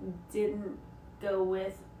I didn't go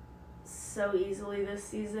with so easily this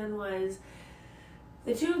season, was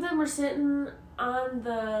the 2 of them were sitting on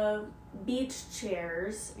the beach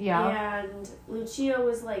chairs. Yeah. And Lucia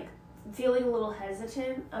was like feeling a little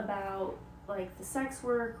hesitant about like the sex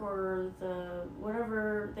work or the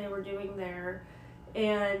whatever they were doing there.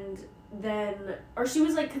 And then, or she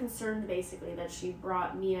was like concerned basically that she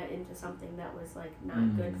brought Mia into something that was like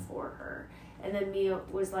not good for her. And then Mia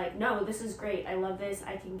was like, no, this is great. I love this.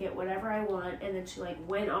 I can get whatever I want. And then she, like,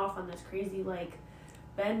 went off on this crazy, like,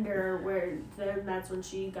 bender where then that's when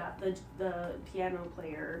she got the piano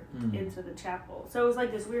player into the chapel. So it was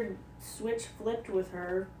like this weird switch flipped with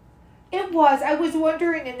her. It was. I was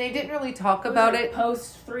wondering, and they didn't really talk about it.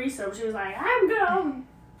 Post threesome, she was like, I'm gonna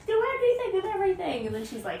do anything and everything. And then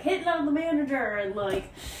she's, like, hitting on the manager and,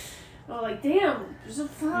 like... Oh, like, damn, there's a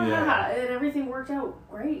and everything worked out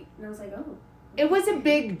great. And I was like, oh. It was a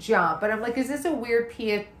big jump, but I'm like, is this a weird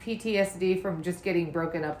PTSD from just getting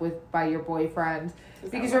broken up with by your boyfriend?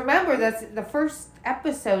 Because remember, that's the first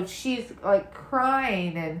episode, she's, like,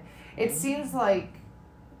 crying, and it seems like,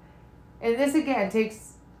 and this, again,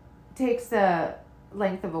 takes the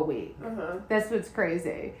length of a week. That's what's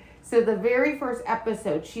crazy. So the very first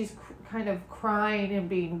episode, she's kind of crying and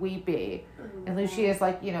being weepy. And Lucia's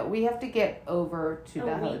like, you know, we have to get over to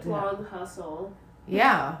the hotel. Week-long hustle.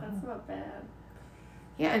 Yeah. That's not bad.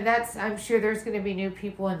 Yeah, and I'm sure there's going to be new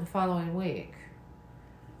people in the following week.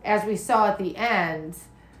 As we saw at the end,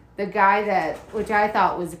 the guy which I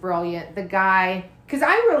thought was brilliant, the guy, because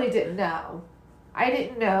I really didn't know. I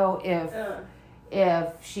didn't know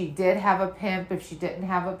if she did have a pimp, if she didn't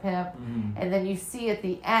have a pimp. And then you see at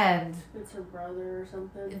the end... It's her brother or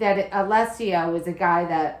something. That Alessio is a guy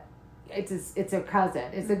that... It's a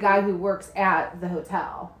cousin. It's a guy who works at the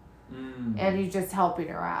hotel. And he's just helping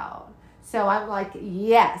her out. So I'm like,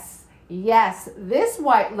 yes, this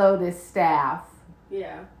White Lotus staff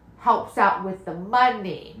helps out with the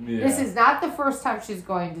money. Yeah. This is not the first time she's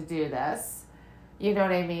going to do this. You know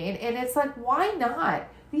what I mean? And it's like, why not?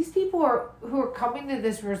 These people who are coming to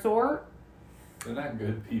this resort, they're not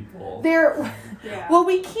good people. Well,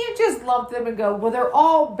 we can't just lump them and go, well, they're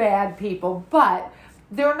all bad people, but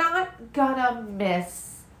they're not gonna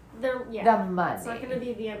miss the money. It's not gonna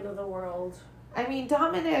be the end of the world. I mean,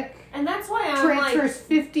 Dominic, and that's why I'm transfers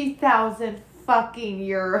 50,000 fucking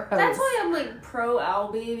euros. That's why I'm like pro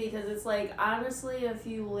Albie, because it's like, honestly, if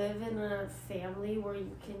you live in a family where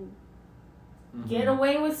you can get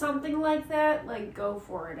away with something like that, like, go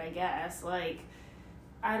for it, I guess. Like,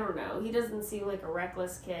 I don't know. He doesn't seem like a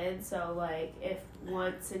reckless kid, so, like, if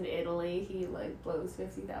once in Italy he, like, blows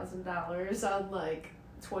 $50,000 on, like,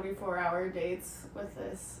 24-hour dates with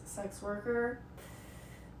this sex worker,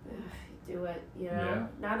 do it, you know? Yeah.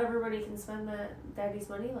 Not everybody can spend daddy's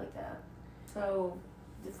money like that. So,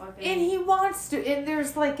 the fucking... And he wants to, and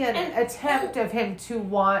there's, like, an attempt of him to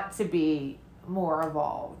want to be more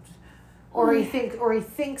involved. Or he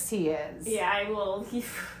thinks he is. Yeah,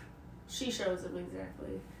 she shows him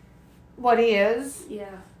exactly what he is. Yeah.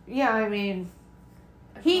 Yeah, I mean,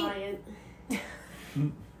 client.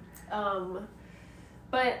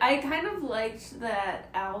 But I kind of liked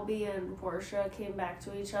that Albie and Portia came back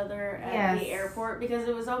to each other at the airport, because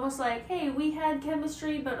it was almost like, hey, we had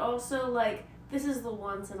chemistry, but also like this is the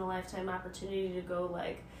once in a lifetime opportunity to go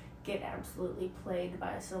like get absolutely played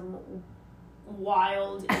by some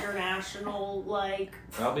wild international like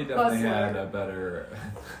Albie definitely had a better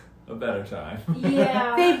time.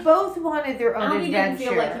 Yeah. They both wanted their own Albie adventure. Didn't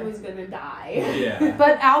feel like he was gonna die. Yeah.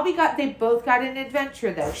 But they both got an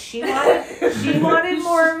adventure though. She wanted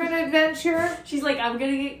more of an adventure. She's like, I'm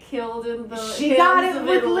gonna get killed in the She got it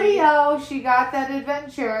with Leo. She got that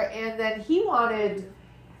adventure, and then he wanted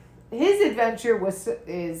his adventure was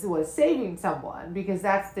saving someone, because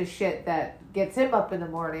that's the shit that gets him up in the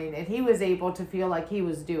morning, and he was able to feel like he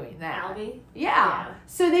was doing that. Albie? Yeah.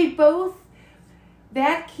 So they both,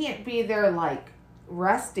 that can't be their like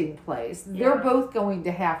resting place. Yeah. They're both going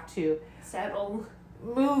to have to settle,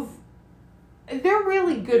 move. They're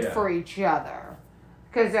really good for each other,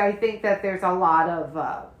 because I think that there's a lot of,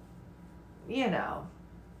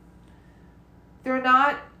 they're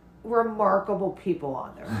not remarkable people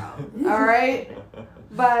on their own. All right?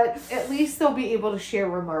 But at least they'll be able to share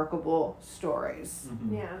remarkable stories.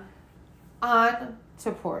 Mm-hmm. Yeah. On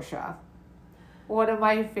to Portia. One of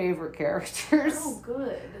my favorite characters. Oh,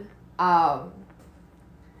 good.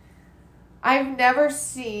 I've never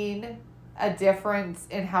seen a difference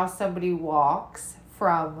in how somebody walks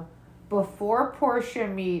from before Portia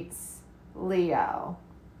meets Leo.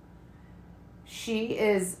 She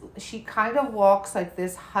kind of walks like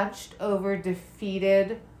this hunched over,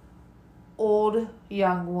 defeated, old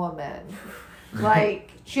young woman.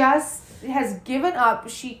 Like, just has given up.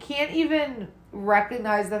 She can't even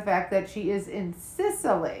recognize the fact that she is in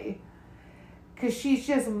Sicily, because she's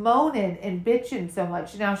just moaning and bitching so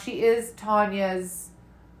much. Now, she is Tanya's,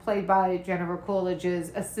 played by Jennifer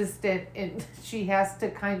Coolidge's, assistant, and she has to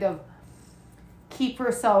kind of keep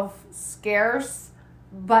herself scarce,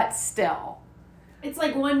 but still. It's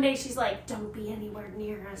like one day she's like, don't be anywhere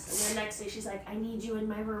near us. And the next day she's like, I need you in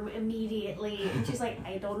my room immediately. And she's like,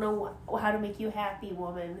 I don't know how to make you happy,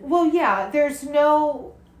 woman. Well, yeah, there's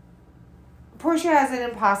no... Portia has an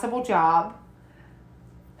impossible job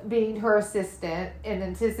being her assistant and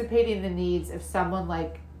anticipating the needs of someone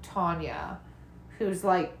like Tanya, who's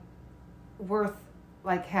like worth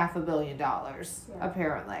like $500 million,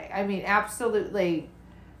 apparently. I mean, absolutely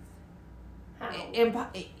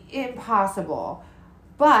impossible.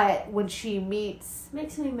 But when she meets...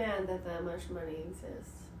 Makes me mad that much money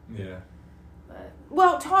exists. Yeah. But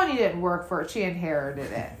Well, Tanya didn't work for it. She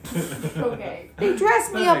inherited it. okay. They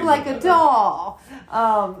dressed me That up makes like it a better. doll.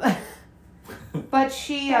 But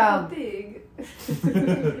she... Big.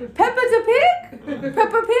 Peppa the Pig?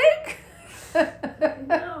 Peppa Pig?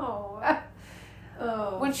 No.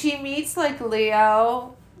 Oh. When she meets like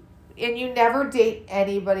Leo, and you never date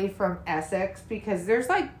anybody from Essex because there's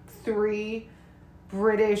like 3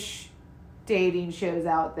 British dating shows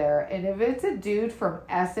out there, and if it's a dude from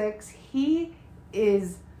Essex, he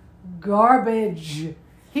is garbage.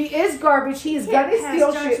 He is garbage. He's gonna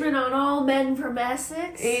steal shit. judgment on all men from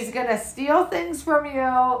Essex. He's gonna steal things from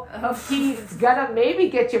you. He's gonna maybe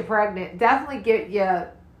get you pregnant. Definitely get you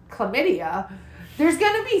chlamydia. There's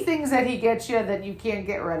gonna be things that he gets you that you can't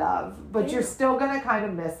get rid of, but you're still gonna kind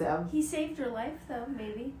of miss him. He saved your life, though,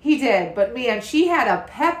 maybe. He did, but man, she had a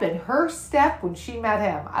pep in her step when she met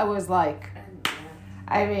him. I was like,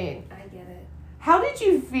 I mean, I get it. how did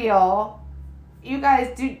you feel? You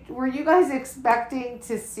guys, were you guys expecting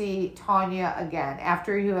to see Tanya again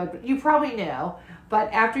after you probably knew,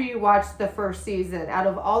 but after you watched the first season, out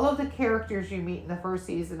of all of the characters you meet in the first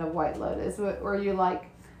season of White Lotus, were you like...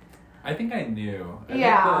 I think I knew.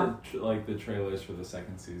 Yeah. Think the trailers for the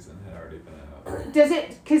second season had already been out. Does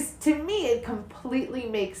it, because to me it completely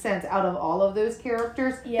makes sense out of all of those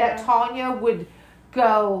characters that Tanya would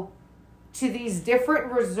go to these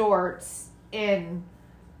different resorts in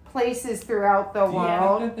places throughout the Do you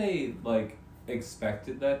world. think that they like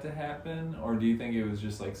expected that to happen, or do you think it was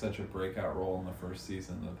just like such a breakout role in the first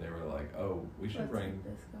season that they were like, oh, we should bring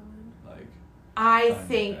this going. like... I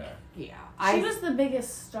think, She was the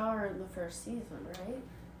biggest star in the first season, right?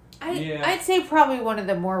 I'd say probably one of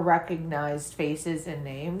the more recognized faces and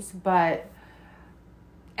names, but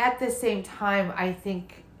at the same time, I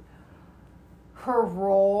think her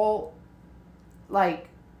role, like,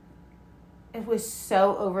 it was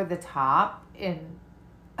so over the top and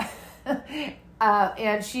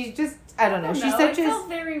she's just, I don't know. She's such it felt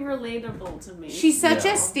very relatable to me. She's such a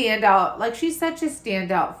standout, like she's such a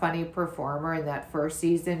standout funny performer in that first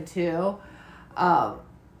season too.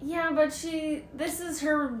 Yeah, but this is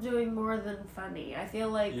her doing more than funny. I feel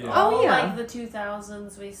like like the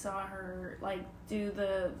 2000s we saw her like do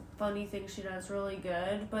the funny thing she does really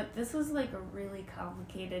good, but this was like a really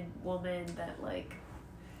complicated woman that like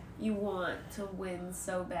you want to win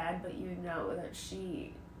so bad, but you know that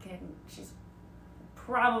she's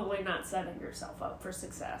probably not setting herself up for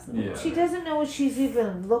success. She doesn't know what she's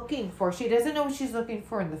even looking for. She doesn't know what she's looking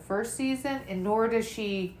for in the first season, and nor does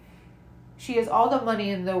she. She has all the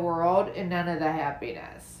money in the world and none of the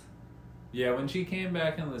happiness. Yeah, when she came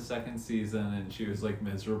back in the second season and she was like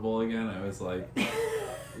miserable again, I was like,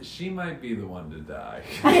 she might be the one to die.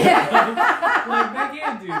 Like they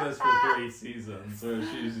can't do this for 3 seasons where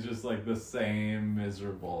she's just like the same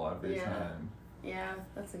miserable every time. Yeah,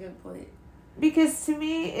 that's a good point. Because to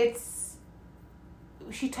me,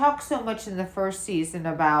 she talks so much in the first season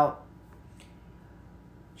about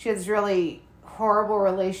she has really horrible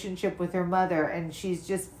relationship with her mother, and she's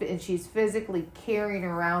physically carrying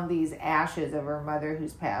around these ashes of her mother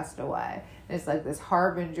who's passed away. And it's like this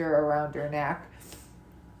harbinger around her neck.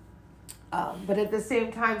 But at the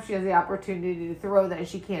same time, she has the opportunity to throw that.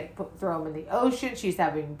 She can't throw them in the ocean. She's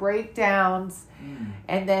having breakdowns.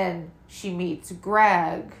 And then she meets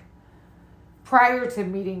Greg. Prior to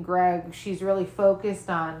meeting Greg, she's really focused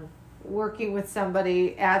on working with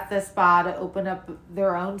somebody at the spa to open up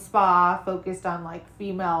their own spa, focused on like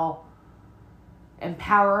female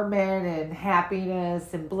empowerment and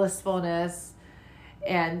happiness and blissfulness.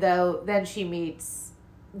 And then she meets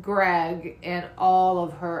Greg, and all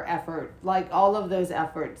of her effort, like all of those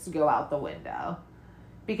efforts, go out the window.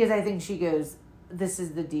 Because I think she goes, this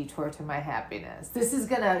is the detour to my happiness. This is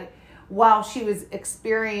gonna, while she was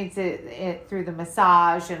experiencing it through the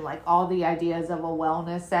massage and like all the ideas of a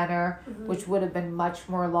wellness center, which would have been much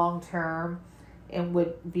more long term and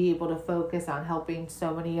would be able to focus on helping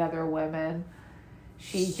so many other women.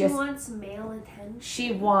 She just wants male attention.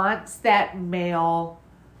 She wants that male.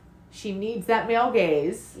 She needs that male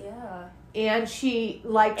gaze. Yeah. And she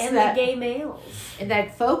likes And that. the gay males. And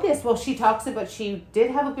that focus. Well, she talks about she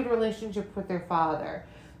did have a good relationship with her father.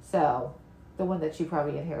 So, the one that she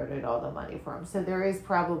probably inherited all the money from. So, there is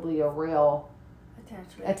probably a real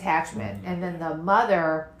attachment. And then the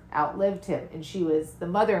mother outlived him. And the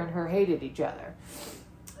mother and her hated each other.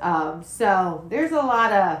 So, there's a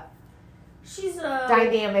lot of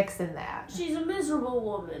dynamics in that. She's a miserable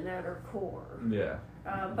woman at her core. Yeah.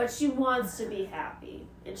 But she wants to be happy,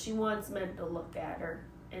 and she wants men to look at her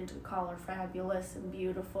and to call her fabulous and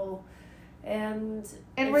beautiful. And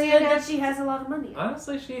it's good that she has a lot of money.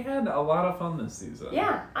 Honestly, she had a lot of fun this season.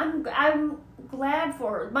 Yeah, I'm glad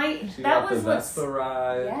for her. She got the Vespa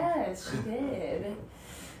ride. Yes, she did.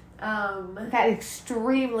 That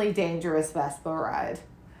extremely dangerous Vespa ride.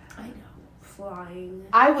 I know, flying.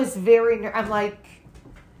 I was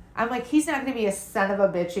I'm like, he's not going to be a son of a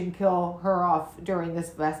bitch and kill her off during this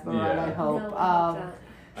Vespa ride, I hope. No,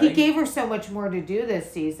 he gave her so much more to do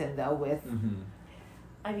this season, though, with... Mm-hmm.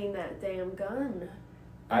 I mean, that damn gun.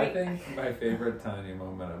 I think my favorite tiny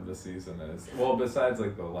moment of the season is, well, besides,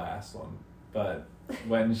 like, the last one, but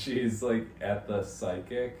when she's, like, at the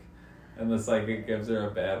psychic, and the psychic gives her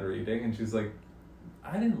a bad reading, and she's like,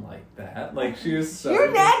 I didn't like that. Like, she was so...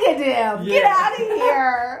 You're negative! Yeah. Get out of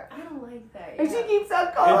here! I don't like that. And she keeps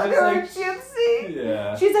on calling her a gypsy.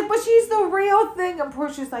 Yeah. She's like, but she's the real thing. And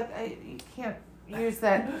Portia's like, you can't use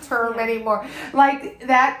that term anymore. Like,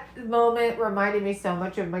 that moment reminded me so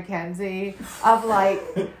much of Mackenzie, of like,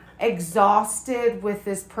 exhausted with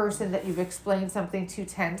this person that you've explained something to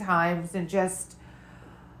 10 times and just,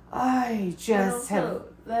 I just have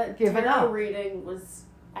that given tarot up. reading was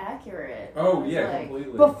accurate. Oh, yeah,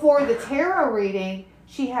 completely. Before the tarot reading,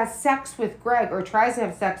 she has sex with Greg, or tries to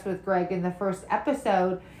have sex with Greg in the first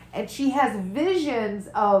episode, and she has visions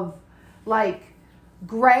of, like,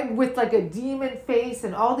 Greg with, like, a demon face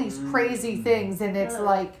and all these crazy things, and it's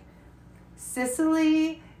like,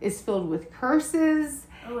 Sicily is filled with curses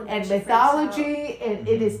and mythology, and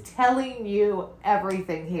it is telling you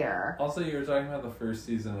everything here. Also, you were talking about the first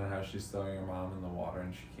season and how she's throwing her mom in the water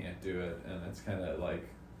and she can't do it, and it's kind of like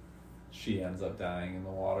she ends up dying in the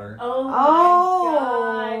water. Oh my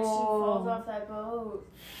god, she falls off that boat.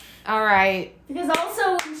 All right. Because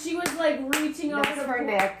also when she was like reaching over That's for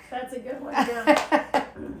Nick. That's a good one, yeah.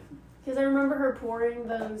 Because I remember her pouring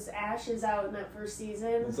those ashes out in that first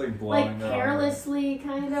season. It's like blowing like carelessly,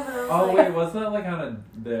 kind of. And I was oh wait, wasn't that like on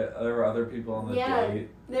there were other people on the date?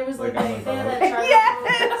 There was like on they the had boat.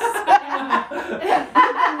 that the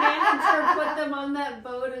manager put them on that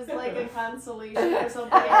boat as like a consolation or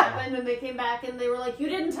something happened, and they came back and they were like, "You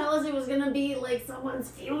didn't tell us it was gonna be like someone's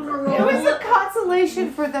funeral." It was a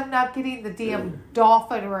consolation for them not getting the damn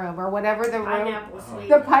dolphin room or whatever the pineapple room. suite.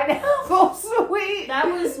 The pineapple suite. That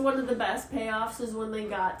was one of the best payoffs. Is when they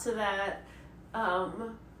got to that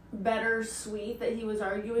better suite that he was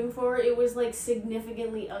arguing for. It was like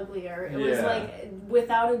significantly uglier. It was like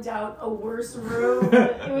without a doubt a worse room.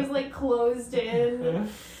 It was like closed in.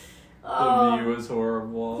 The view was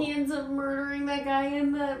horrible. He ends up murdering that guy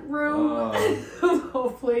in that room. Of all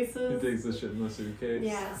places. He takes the shit in the suitcase.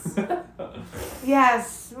 Yes.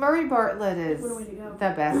 Yes, Murray Bartlett is What a way to go. the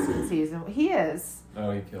best in season. He is.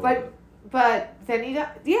 Oh, he killed it. But then he,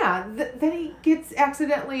 then he gets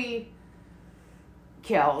accidentally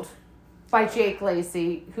killed by Jake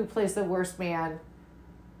Lacey, who plays the worst man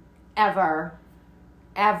ever.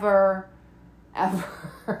 Yeah,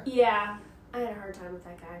 I had a hard time with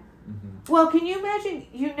that guy. Mm-hmm. Well, can you imagine?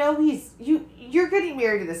 You know you're getting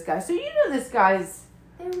married to this guy, so you know this guy's.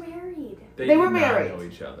 They were married. They were did not married. know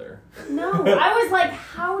each other. No, I was like,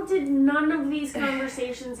 how did none of these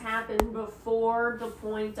conversations happen before the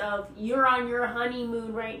point of you're on your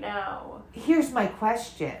honeymoon right now? Here's my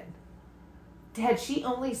question. Had she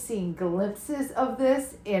only seen glimpses of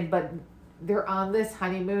this, but they're on this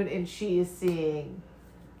honeymoon and she is seeing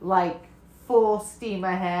like full steam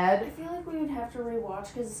I ahead? feel like we would have to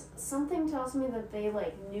rewatch because something tells me that they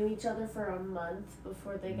like knew each other for a month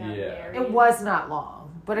before they got married. It was not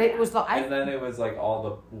long, but it was. And then it was like all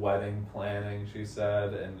the wedding planning, she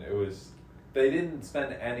said, and it was. They didn't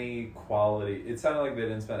spend any quality. It sounded like they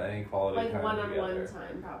didn't spend any quality like time one-on-one together.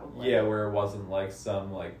 time, probably. Yeah, where it wasn't like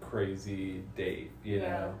some like crazy date, you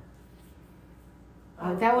know.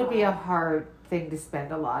 That would be a hard thing to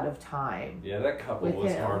spend a lot of time. Yeah, that couple with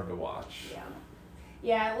was him. hard to watch.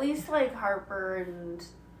 Yeah, at least like Harper and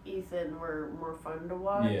Ethan were more fun to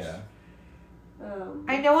watch. Yeah.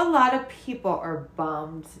 I know a lot of people are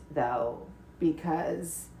bummed though,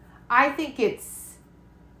 because I think it's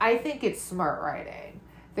smart writing.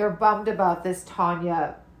 They're bummed about this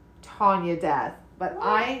Tanya death, but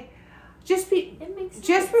It makes sense.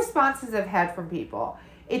 just responses I've had from people.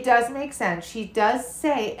 It does make sense. She does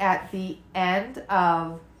say at the end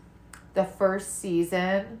of the first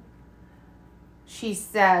season, she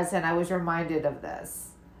says, and I was reminded of this,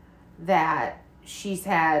 that she's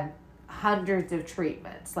had hundreds of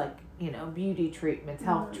treatments, like, beauty treatments,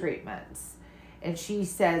 health treatments. And she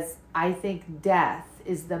says, I think death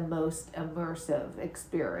is the most immersive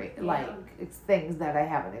experience, it's things that I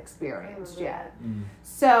haven't experienced yet.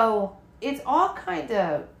 So it's all kind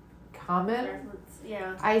of common,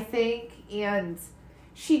 I think. And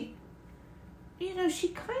she, she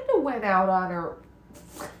kind of went out on her,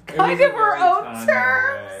 kind of her own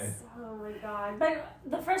terms. Oh my God. But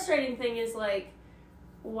the frustrating thing is, like,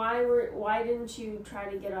 why didn't you try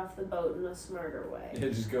to get off the boat in a smarter way? Yeah,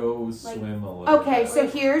 just go swim a little. Okay, bit. so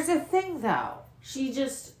here's the thing, though.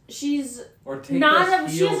 She's or take not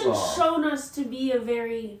those she heels hasn't off. shown us to be a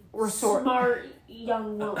very smart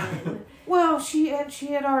young woman. Well, she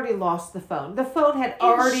had already lost the phone. The phone had And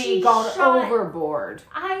already she gone shot- overboard.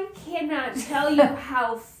 I cannot tell you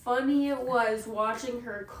how funny it was watching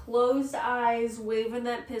her closed eyes waving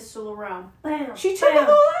that pistol around. Bam, She took bam.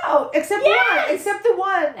 them all out, except Yes! one. Except the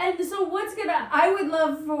one. And so I would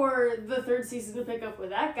love for the third season to pick up with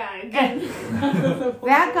that guy again.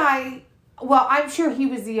 That guy, well, I'm sure he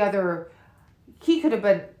was the other. He could have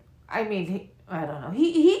been. I mean, I don't know.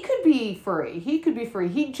 He could be free. He could be free.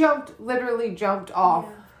 He literally jumped off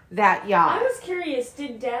that yacht. I was curious,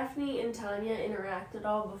 did Daphne and Tanya interact at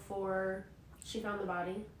all before she found the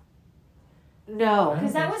body? No,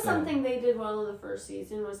 Because that was something they did well in the first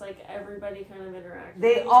season, was like everybody kind of interacted with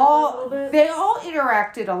they each other a all little bit.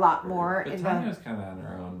 interacted a lot more. But in Tanya's kind of on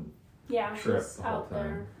her own. Yeah, trip she's the whole out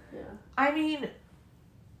there. Yeah. I mean,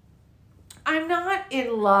 I'm not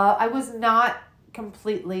in love. I was not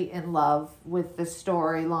completely in love with the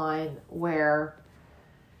storyline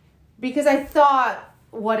because I thought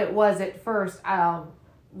what it was at first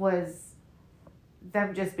was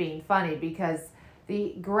them just being funny, because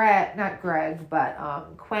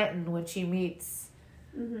Quentin, when she meets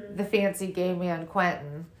the fancy gay man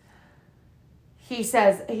Quentin, he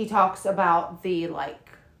talks about the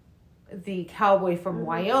cowboy from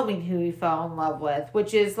Wyoming who he fell in love with,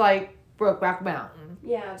 which is like Brokeback Mountain.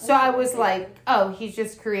 Yeah. So I was like, oh, he's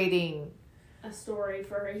just creating a story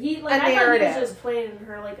for her. I narrative. thought he was just playing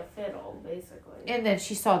her like a fiddle, basically. And then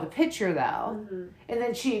she saw the picture, though. And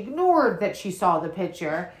then she ignored that she saw the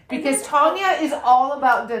picture, because Tanya is all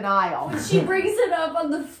about denial. When she brings it up on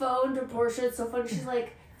the phone to Portia, it's so funny. She's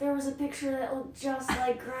like, there was a picture that looked just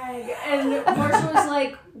like Greg. And Portia was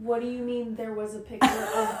like, what do you mean there was a picture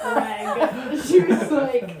of Greg? She was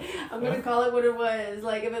like, I'm going to call it what it was.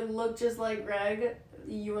 Like, if it looked just like Greg,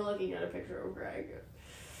 you were looking at a picture of Greg.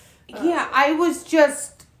 Yeah, I was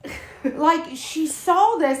just like, she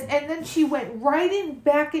saw this and then she went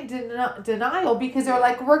back into denial, because they're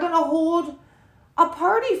like, we're going to hold a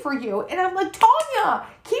party for you. And I'm like, Tanya,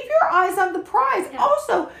 keep your eyes on the prize. Yeah.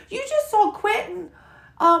 Also, you just saw Quentin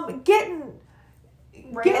getting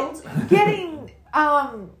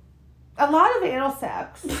a lot of anal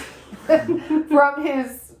sex from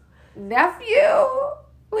his nephew.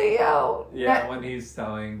 Leo. Yeah, when she's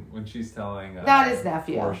telling not his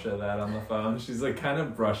nephew Portia that on the phone, she's like kind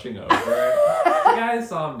of brushing over it. Yeah, I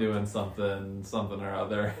saw him doing something or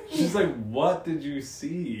other. She's like, what did you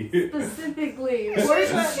see? Specifically.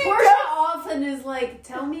 Portia often is like,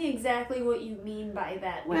 tell me exactly what you mean by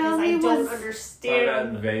that, because I don't understand. By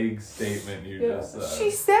that vague statement you just said. She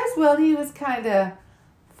says, well, he was kind of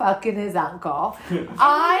fucking his uncle.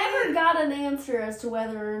 I never got an answer as to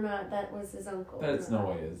whether or not that was his uncle. That's no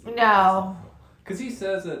way is it? No. Because he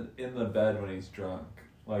says it in the bed when he's drunk.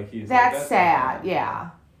 That's sad, yeah.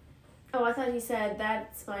 Oh, I thought he said,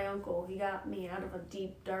 that's my uncle. He got me out of a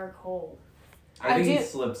deep, dark hole. I think he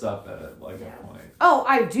slips up at it, a point. Oh,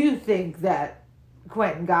 I do think that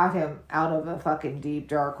Quentin got him out of a fucking deep,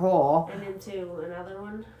 dark hole. And into another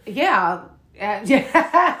one? Yeah. Yeah,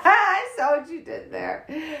 I saw what you did there.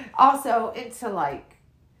 Also, into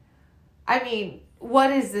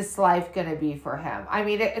what is this life going to be for him? I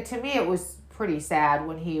mean, to me, it was pretty sad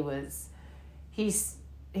when he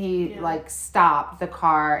stopped the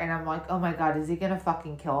car, and I'm like, oh my God, is he going to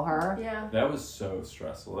fucking kill her? Yeah. That was so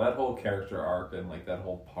stressful. That whole character arc and that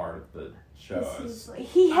whole part of the show.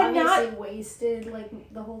 He had not wasted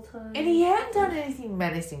the whole time. And he hadn't done anything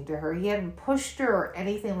menacing to her. He hadn't pushed her or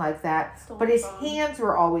anything like that. But his hands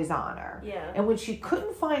were always on her. Yeah. And when she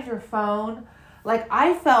couldn't find her phone,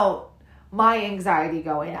 I felt my anxiety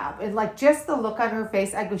going up. And just the look on her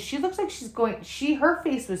face, I go, she looks like she's going, her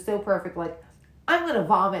face was so perfect. I'm going to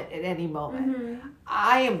vomit at any moment.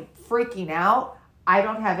 I am freaking out. I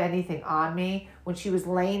don't have anything on me. When she was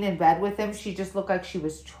laying in bed with him, she just looked like she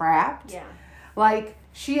was trapped. Yeah. Like,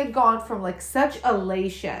 she had gone from, like, such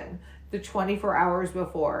elation the 24 hours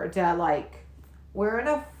before to, like, we're in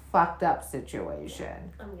a fucked up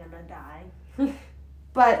situation. I'm gonna die.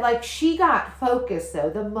 But, like, she got focused, though.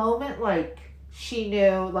 The moment, like, she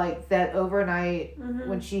knew, like, that overnight,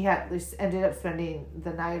 when she ended up spending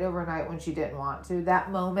the night overnight when she didn't want to,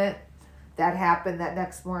 that moment that happened that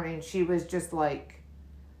next morning, she was just like,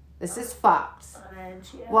 this is fucked. On edge,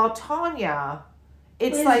 yeah. While Tanya,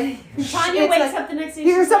 it's like... Tanya wakes up the next day,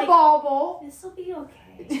 here's she's a like, bauble. this'll be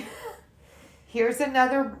okay. Here's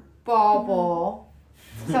another bauble.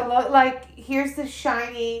 So, like, here's the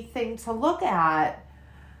shiny thing to look at.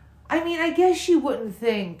 I mean, I guess you wouldn't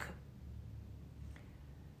think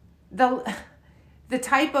the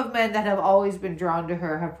type of men that have always been drawn to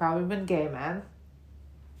her have probably been gay men.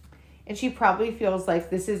 And she probably feels like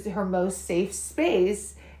this is her most safe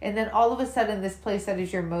space. And then all of a sudden, this place that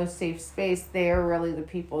is your most safe space, they are really the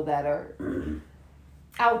people that are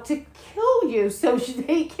out to kill you. So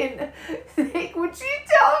they can think, when she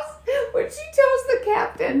tells the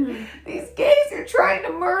captain, these gays are trying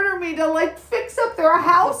to murder me to, like, fix up their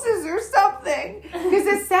houses or something. Because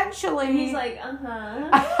essentially... He's like,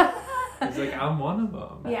 He's like, I'm one of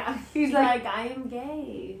them. Yeah. He's like, I am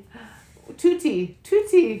gay. Tutti.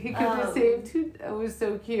 He kept saying Tutti. It was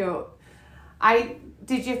so cute.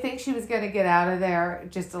 Did you think she was going to get out of there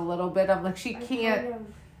just a little bit? I'm like, she can't.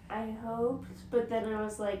 I hoped, but then I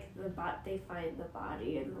was like, they find the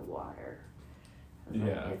body in the water.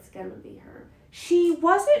 Yeah. Like, it's going to be her. She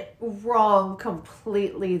wasn't wrong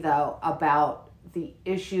completely, though, about the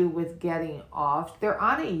issue with getting off. They're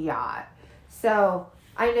on a yacht. So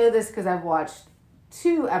I know this because I've watched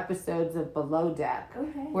 2 episodes of Below Deck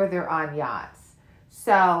where they're on yachts.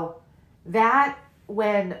 So that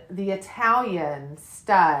when the Italian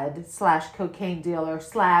stud / cocaine dealer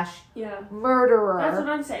 / murderer. That's what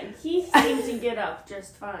I'm saying. He seemed to get up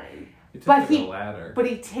just fine. He took the ladder. But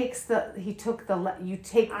you take the ladder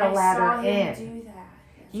in. I saw him do that.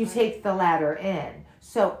 You take the ladder in.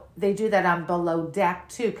 So they do that on Below Deck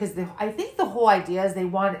too, because I think the whole idea is they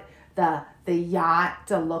want the yacht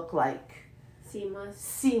to look like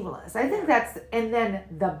seamless. I think that's, and then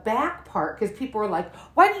the back part, because people were like,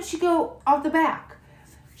 why didn't she go off the back?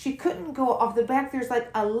 She couldn't go off the back. There's like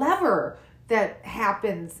a lever that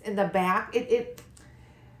happens in the back. It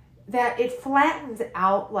flattens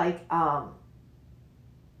out like a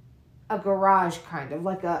garage, kind of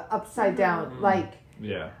like a upside down, like,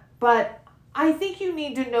 yeah. But I think you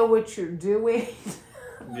need to know what you're doing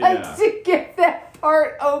to get that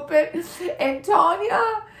part open. And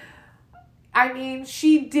Tanya, I mean,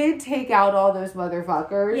 she did take out all those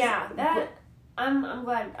motherfuckers. Yeah, I'm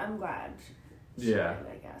glad. Yeah.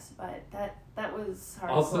 I guess, but that was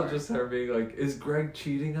hard. Also, just her being like, "Is Greg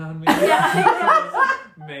cheating on me?" Yeah.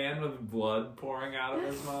 Man with blood pouring out of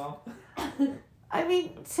his mouth. I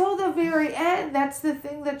mean, till the very end, that's the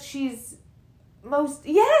thing that she's most...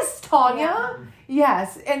 Yes, Tanya! Yeah.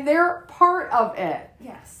 Yes, and they're part of it.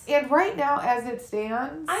 Yes. And right now, as it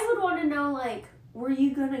stands... I would want to know, like, were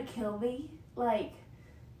you gonna kill me? Like...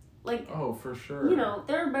 Oh, for sure. You know,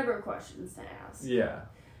 there are better questions to ask. Yeah.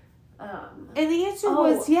 And the answer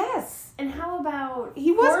was yes. And how about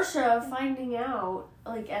Portia finding out,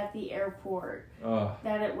 like, at the airport,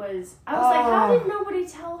 that it was... I was like, how did nobody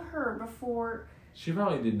tell her before... She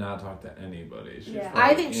probably did not talk to anybody. She was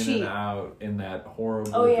I think and out in that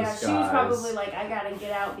horrible disguise. She was probably like, I gotta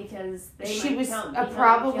get out because she was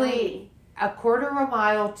probably a quarter of a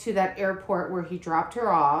mile to that airport where he dropped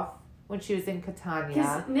her off when she was in Catania.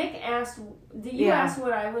 Because Nick asked, did you ask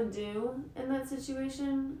what I would do in that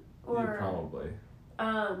situation? Or probably.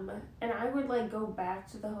 And I would, like, go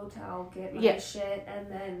back to the hotel, get my shit,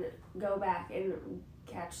 and then go back and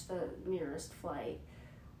catch the nearest flight.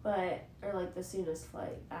 Or like the soonest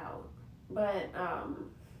flight out. But I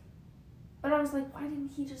was like, why didn't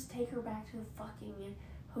he just take her back to the fucking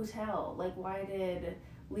hotel? Like, why did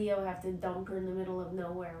Leo have to dump her in the middle of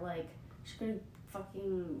nowhere? Like, she could have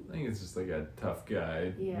fucking... I think it's just like a tough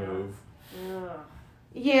guy move. Ugh.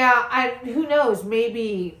 Yeah, who knows?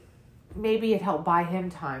 Maybe it helped buy him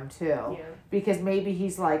time too. Yeah. Because maybe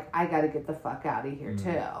he's like, I got to get the fuck out of here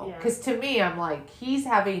too. Because to me, I'm like, he's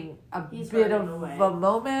having a bit of a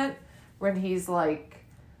moment when he's like,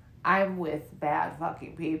 I'm with bad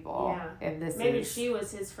fucking people. Yeah. And this maybe she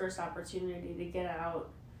was his first opportunity to get out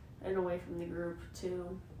and away from the group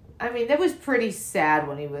too. I mean, that was pretty sad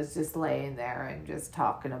when he was just laying there and just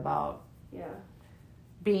talking about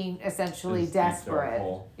being essentially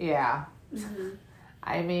desperate. Yeah. Mm-hmm.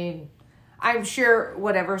 I mean, I'm sure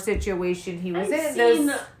whatever situation he was I've in,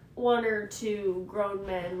 seen one or two grown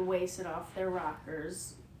men wasted off their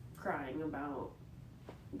rockers crying about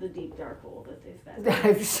the deep dark hole that they've been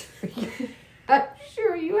in. I'm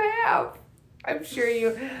sure you have. I'm sure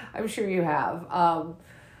you have.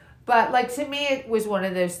 But like, to me, it was one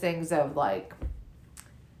of those things of like,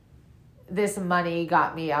 this money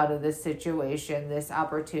got me out of this situation, this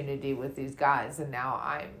opportunity with these guys, and now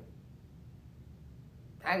I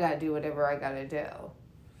gotta do whatever I gotta do.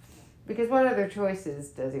 Because what other choices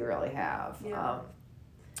does he really have? Yeah.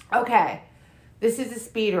 Okay, this is a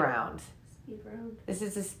speed round. Round. This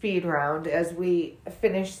is a speed round as we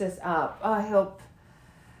finish this up. I hope,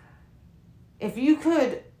 if you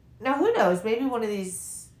could, now who knows, maybe one of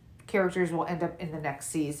these characters will end up in the next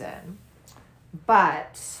season.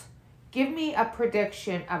 But give me a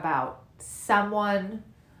prediction about someone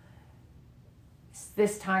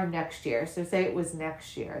this time next year. So say it was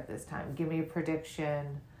next year at this time. Give me a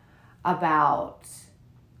prediction about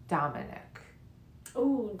Dominic.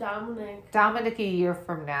 Oh, Dominic. Dominic a year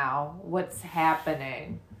from now. What's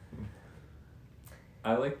happening?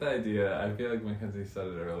 I like the idea. I feel like Mackenzie said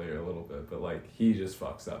it earlier a little bit, but like he just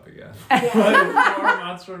fucks up again. Like 4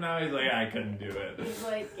 months from now, he's like, I couldn't do it. He's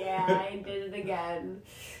like, yeah, I did it again.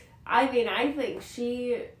 I mean, I think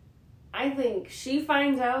she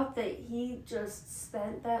finds out that he just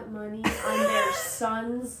spent that money on their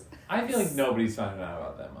son's. I feel like nobody's finding out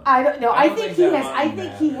about that money. I don't know. I don't think he that has. I money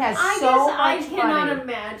think he has I so guess much I cannot money.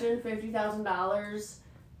 imagine $50,000.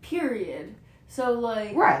 Period. So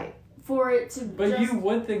like, Right. for it to. But just, you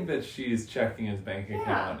would think that she's checking his bank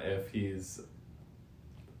account if he's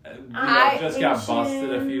I- just got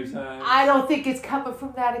busted a few times. I don't think it's coming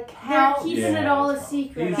from that They're account. keeping it all a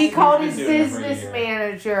secret. He I called guess. his been doing it for a business year.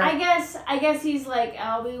 manager. I guess he's like,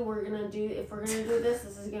 Albie, if we're gonna do this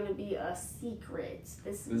is gonna be a secret.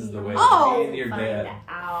 This is the you way Oh! to be, and you're find dead.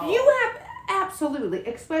 out. You have absolutely,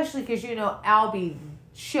 especially because Albie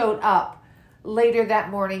showed up later that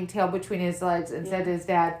morning, tail between his legs, and said to his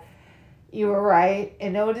dad, "You were right."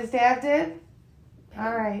 And know what his dad did?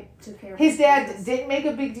 All right. Took care of His dad business. didn't make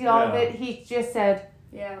a big deal of Yeah. it. He just said,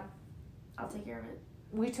 Yeah, I'll take care of it.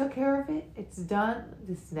 "We took care of it. It's done.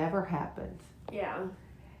 This never happened." Yeah.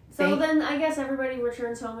 So Thank- then I guess everybody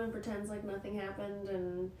returns home and pretends like nothing happened,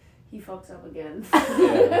 and he fucks up again.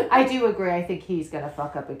 Yeah. I do agree. I think he's gonna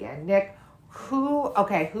fuck up again. Nick, I'm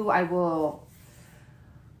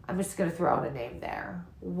just gonna throw out a name there.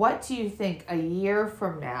 What do you think a year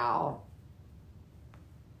from now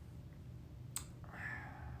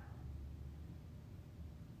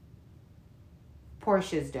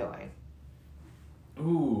Portia's doing?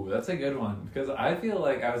 Ooh, that's a good one. Because I feel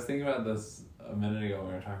like I was thinking about this a minute ago when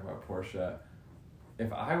we were talking about Portia.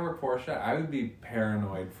 If I were Portia, I would be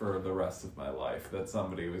paranoid for the rest of my life that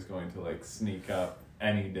somebody was going to like sneak up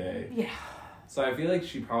any day. Yeah. So I feel like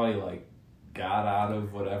she probably like got out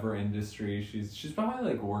of whatever industry she's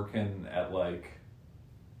probably like working at like,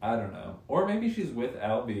 I don't know, or maybe she's with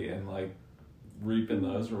Albie and like reaping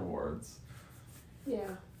those rewards. Yeah.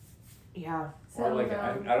 Yeah. Or like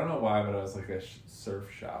Settle down. I don't know why, but I was like a surf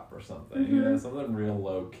shop or something. You know, something real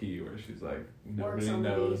low key where she's like, Works nobody on the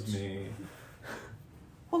knows beach. me.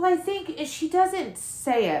 Well, I think she doesn't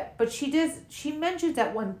say it, but she does. She mentions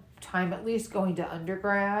at one time at least going to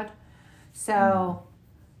undergrad. So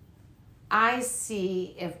I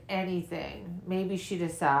see, if anything, maybe she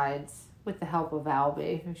decides, with the help of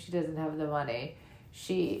Albie, if she doesn't have the money,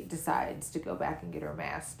 she decides to go back and get her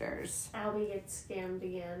master's. Albie gets scammed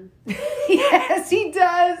again. Yes, he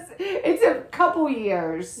does. It's a couple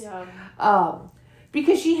years. Yeah.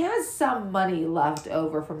 Because she has some money left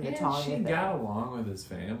over from the Yeah, Tanya she thing. got along with his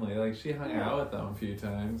family. Like she hung out with them a few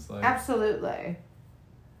times. Like Absolutely.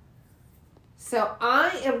 So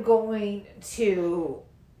I am going to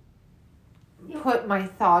put my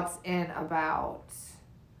thoughts in about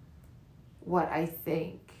what I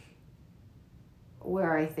think,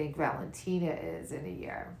 where I think Valentina is in a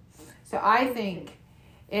year. So I think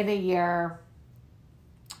in a year,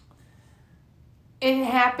 it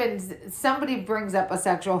happens, somebody brings up a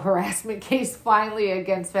sexual harassment case finally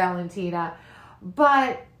against Valentina,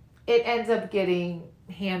 but it ends up getting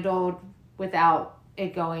handled without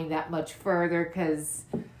it going that much further because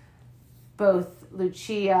both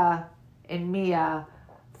Lucia and Mia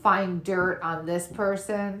find dirt on this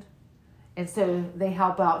person, and so they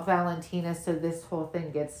help out Valentina, so this whole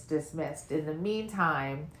thing gets dismissed. In the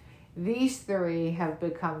meantime, these three have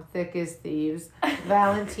become thick as thieves.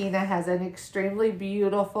 Valentina has an extremely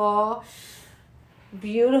beautiful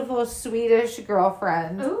Swedish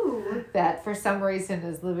girlfriend Ooh. that for some reason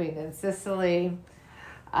is living in Sicily.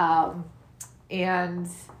 And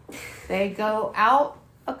They go out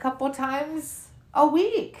a couple times a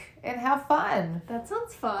week and have fun. That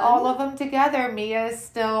sounds fun. All of them together. Mia is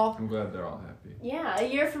still... I'm glad they're all happy. Yeah, a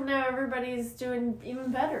year from now, everybody's doing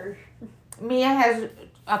even better. Mia has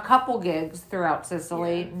a couple gigs throughout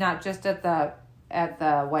Sicily, not just at the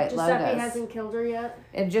White Giuseppe Lotus. hasn't killed her yet.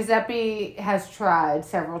 And Giuseppe has tried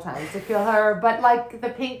several times to kill her, but like the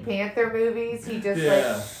Pink Panther movies, he just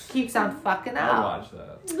like keeps on fucking up. I'll watch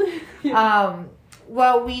that.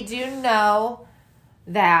 Well, we do know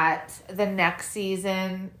that the next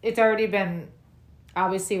season, it's already been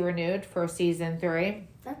obviously renewed for season 3.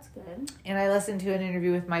 That's good. And I listened to an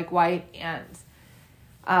interview with Mike White, and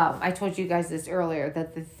I told you guys this earlier,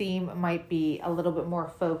 that the theme might be a little bit more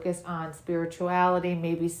focused on spirituality,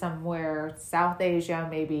 maybe somewhere South Asia,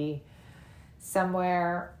 maybe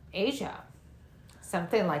somewhere Asia,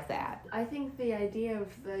 something like that. I think the idea of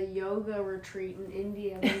the yoga retreat in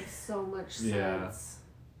India makes so much sense.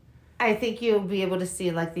 I think you'll be able to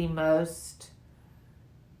see like the most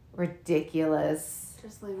ridiculous,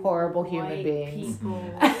 just like horrible human beings. People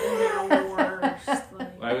in their worst, like.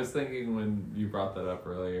 I was thinking when you brought that up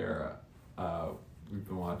earlier, we've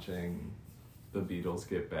been watching the Beatles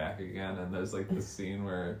Get Back again, and there's like this scene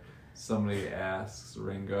where somebody asks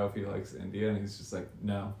Ringo if he likes India, and he's just like,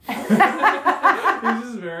 no. He's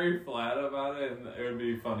just very flat about it, and it would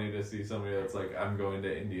be funny to see somebody that's like, I'm going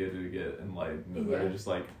to India to get enlightened, and they're just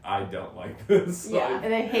like, I don't like this. Yeah, like,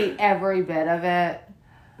 and they hate every bit of it.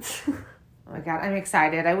 Oh my God, I'm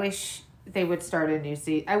excited. I wish they would start a new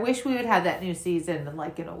season. I wish we would have that new season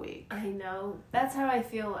in a week. I know. That's how I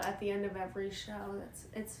feel at the end of every show.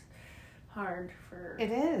 It's hard for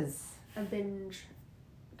It is. a binge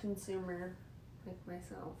consumer like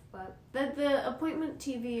myself, but the appointment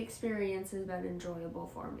TV experience has been enjoyable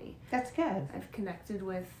for me. That's good. I've connected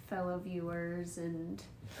with fellow viewers, and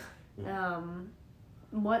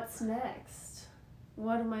what's next?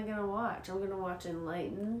 What am I gonna watch? I'm gonna watch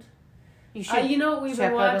Enlightened. You should. You know what we've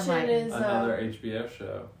been check out watching Enlightened. is another HBO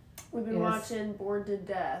show. we've been watching Bored to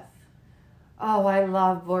Death. Oh, I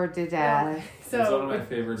love Bored to Death. It's one of my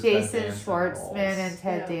favorite Jason Ted Danson Schwartzman roles. and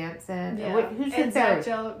Ted Danson. Yeah. Wait, who's and in third?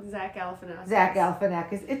 Zach Galifianakis. Zach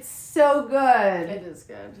Galifianakis. It's so good. It is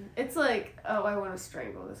good. It's like, oh, I want to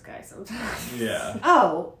strangle this guy sometimes. Yeah.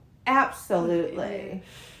 Oh, absolutely.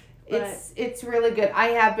 But- It's really good. I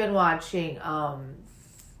have been watching. I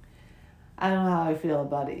don't know how I feel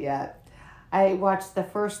about it yet. I watched the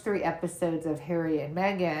first 3 episodes of Harry and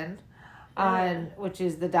Meghan, which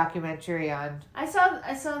is the documentary on. I saw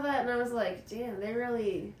that and I was like, damn,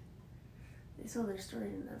 they sold their story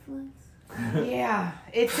to Netflix. Yeah,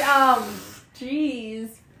 it's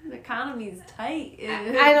Jeez, the economy's tight.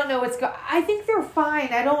 I don't know what's going. I think they're fine.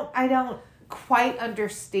 I don't quite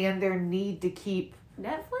understand their need to keep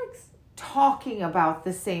Netflix talking about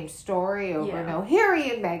the same story over and over.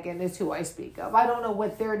 Harry and Meghan is who I speak of. I don't know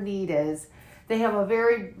what their need is. They have a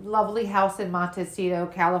very lovely house in Montecito,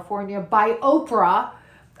 California, by Oprah.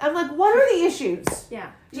 I'm like, what are the issues?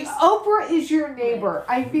 Yeah. Oprah is your neighbor.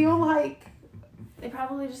 I feel like... They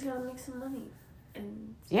probably just gotta make some money.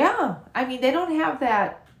 And yeah. I mean, they don't have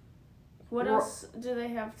that... What else do they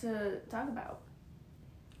have to talk about?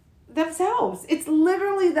 Themselves. It's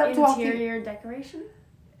literally them talking... Interior decoration?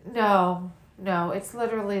 No. It's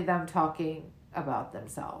literally them talking about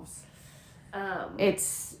themselves.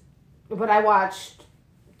 But I watched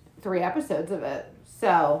 3 episodes of it,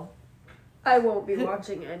 so... I won't be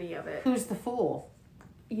watching any of it. Who's the fool?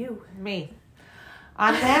 You. Me.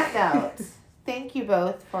 On that note, thank you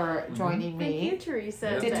both for joining me. Thank you,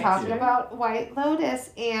 Teresa. To talk about White Lotus.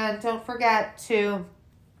 And don't forget to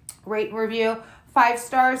rate and review 5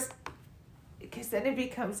 stars, because then it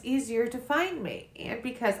becomes easier to find me. And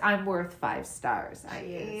because I'm worth 5 stars. I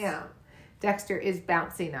am. Dexter is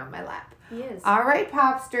bouncing on my lap. Yes. All right,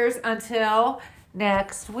 Popsters, until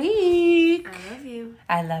next week. I love you.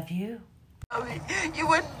 I love you. You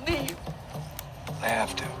wouldn't leave. I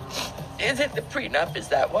have to. Is it the prenup? Is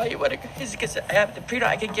that why you want to? Is it because I have the prenup?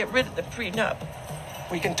 I can get rid of the prenup.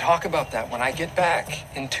 We can talk about that when I get back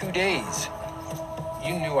in 2 days.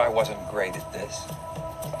 You knew I wasn't great at this.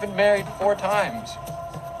 I've been married 4 times.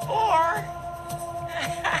 4?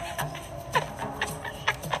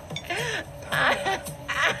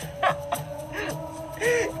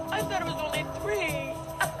 I thought it was only 3.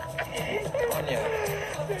 Tonya,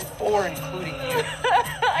 4 including you.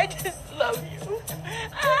 I just love you.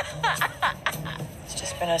 It's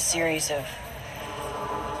just been a series of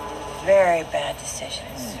very bad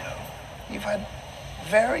decisions. No. You've had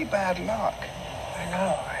very bad luck. I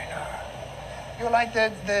know. You're like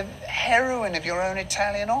the heroine of your own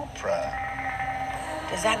Italian opera.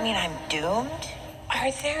 Does that mean I'm doomed? I Are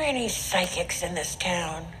there any psychics in this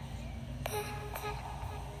town?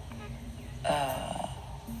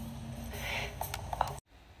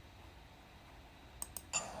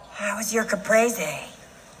 How was your caprese?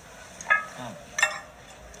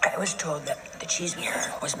 I was told that the cheese here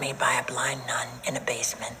was made by a blind nun in a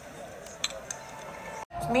basement.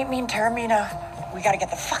 Meet me in Taormina. We gotta get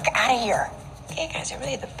the fuck out of here. Gay guys are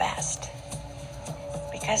really the best.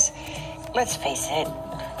 Because, let's face it,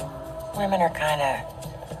 women are kinda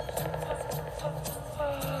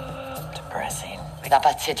depressing. La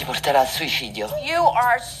pazzia ti porterà al suicidio. You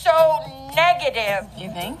are so negative.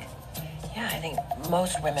 You think? Yeah, I think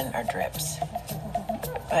most women are drips.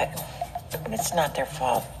 But it's not their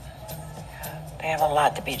fault. They have a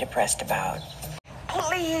lot to be depressed about.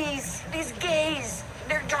 Please, these gays,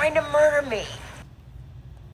 they're trying to murder me.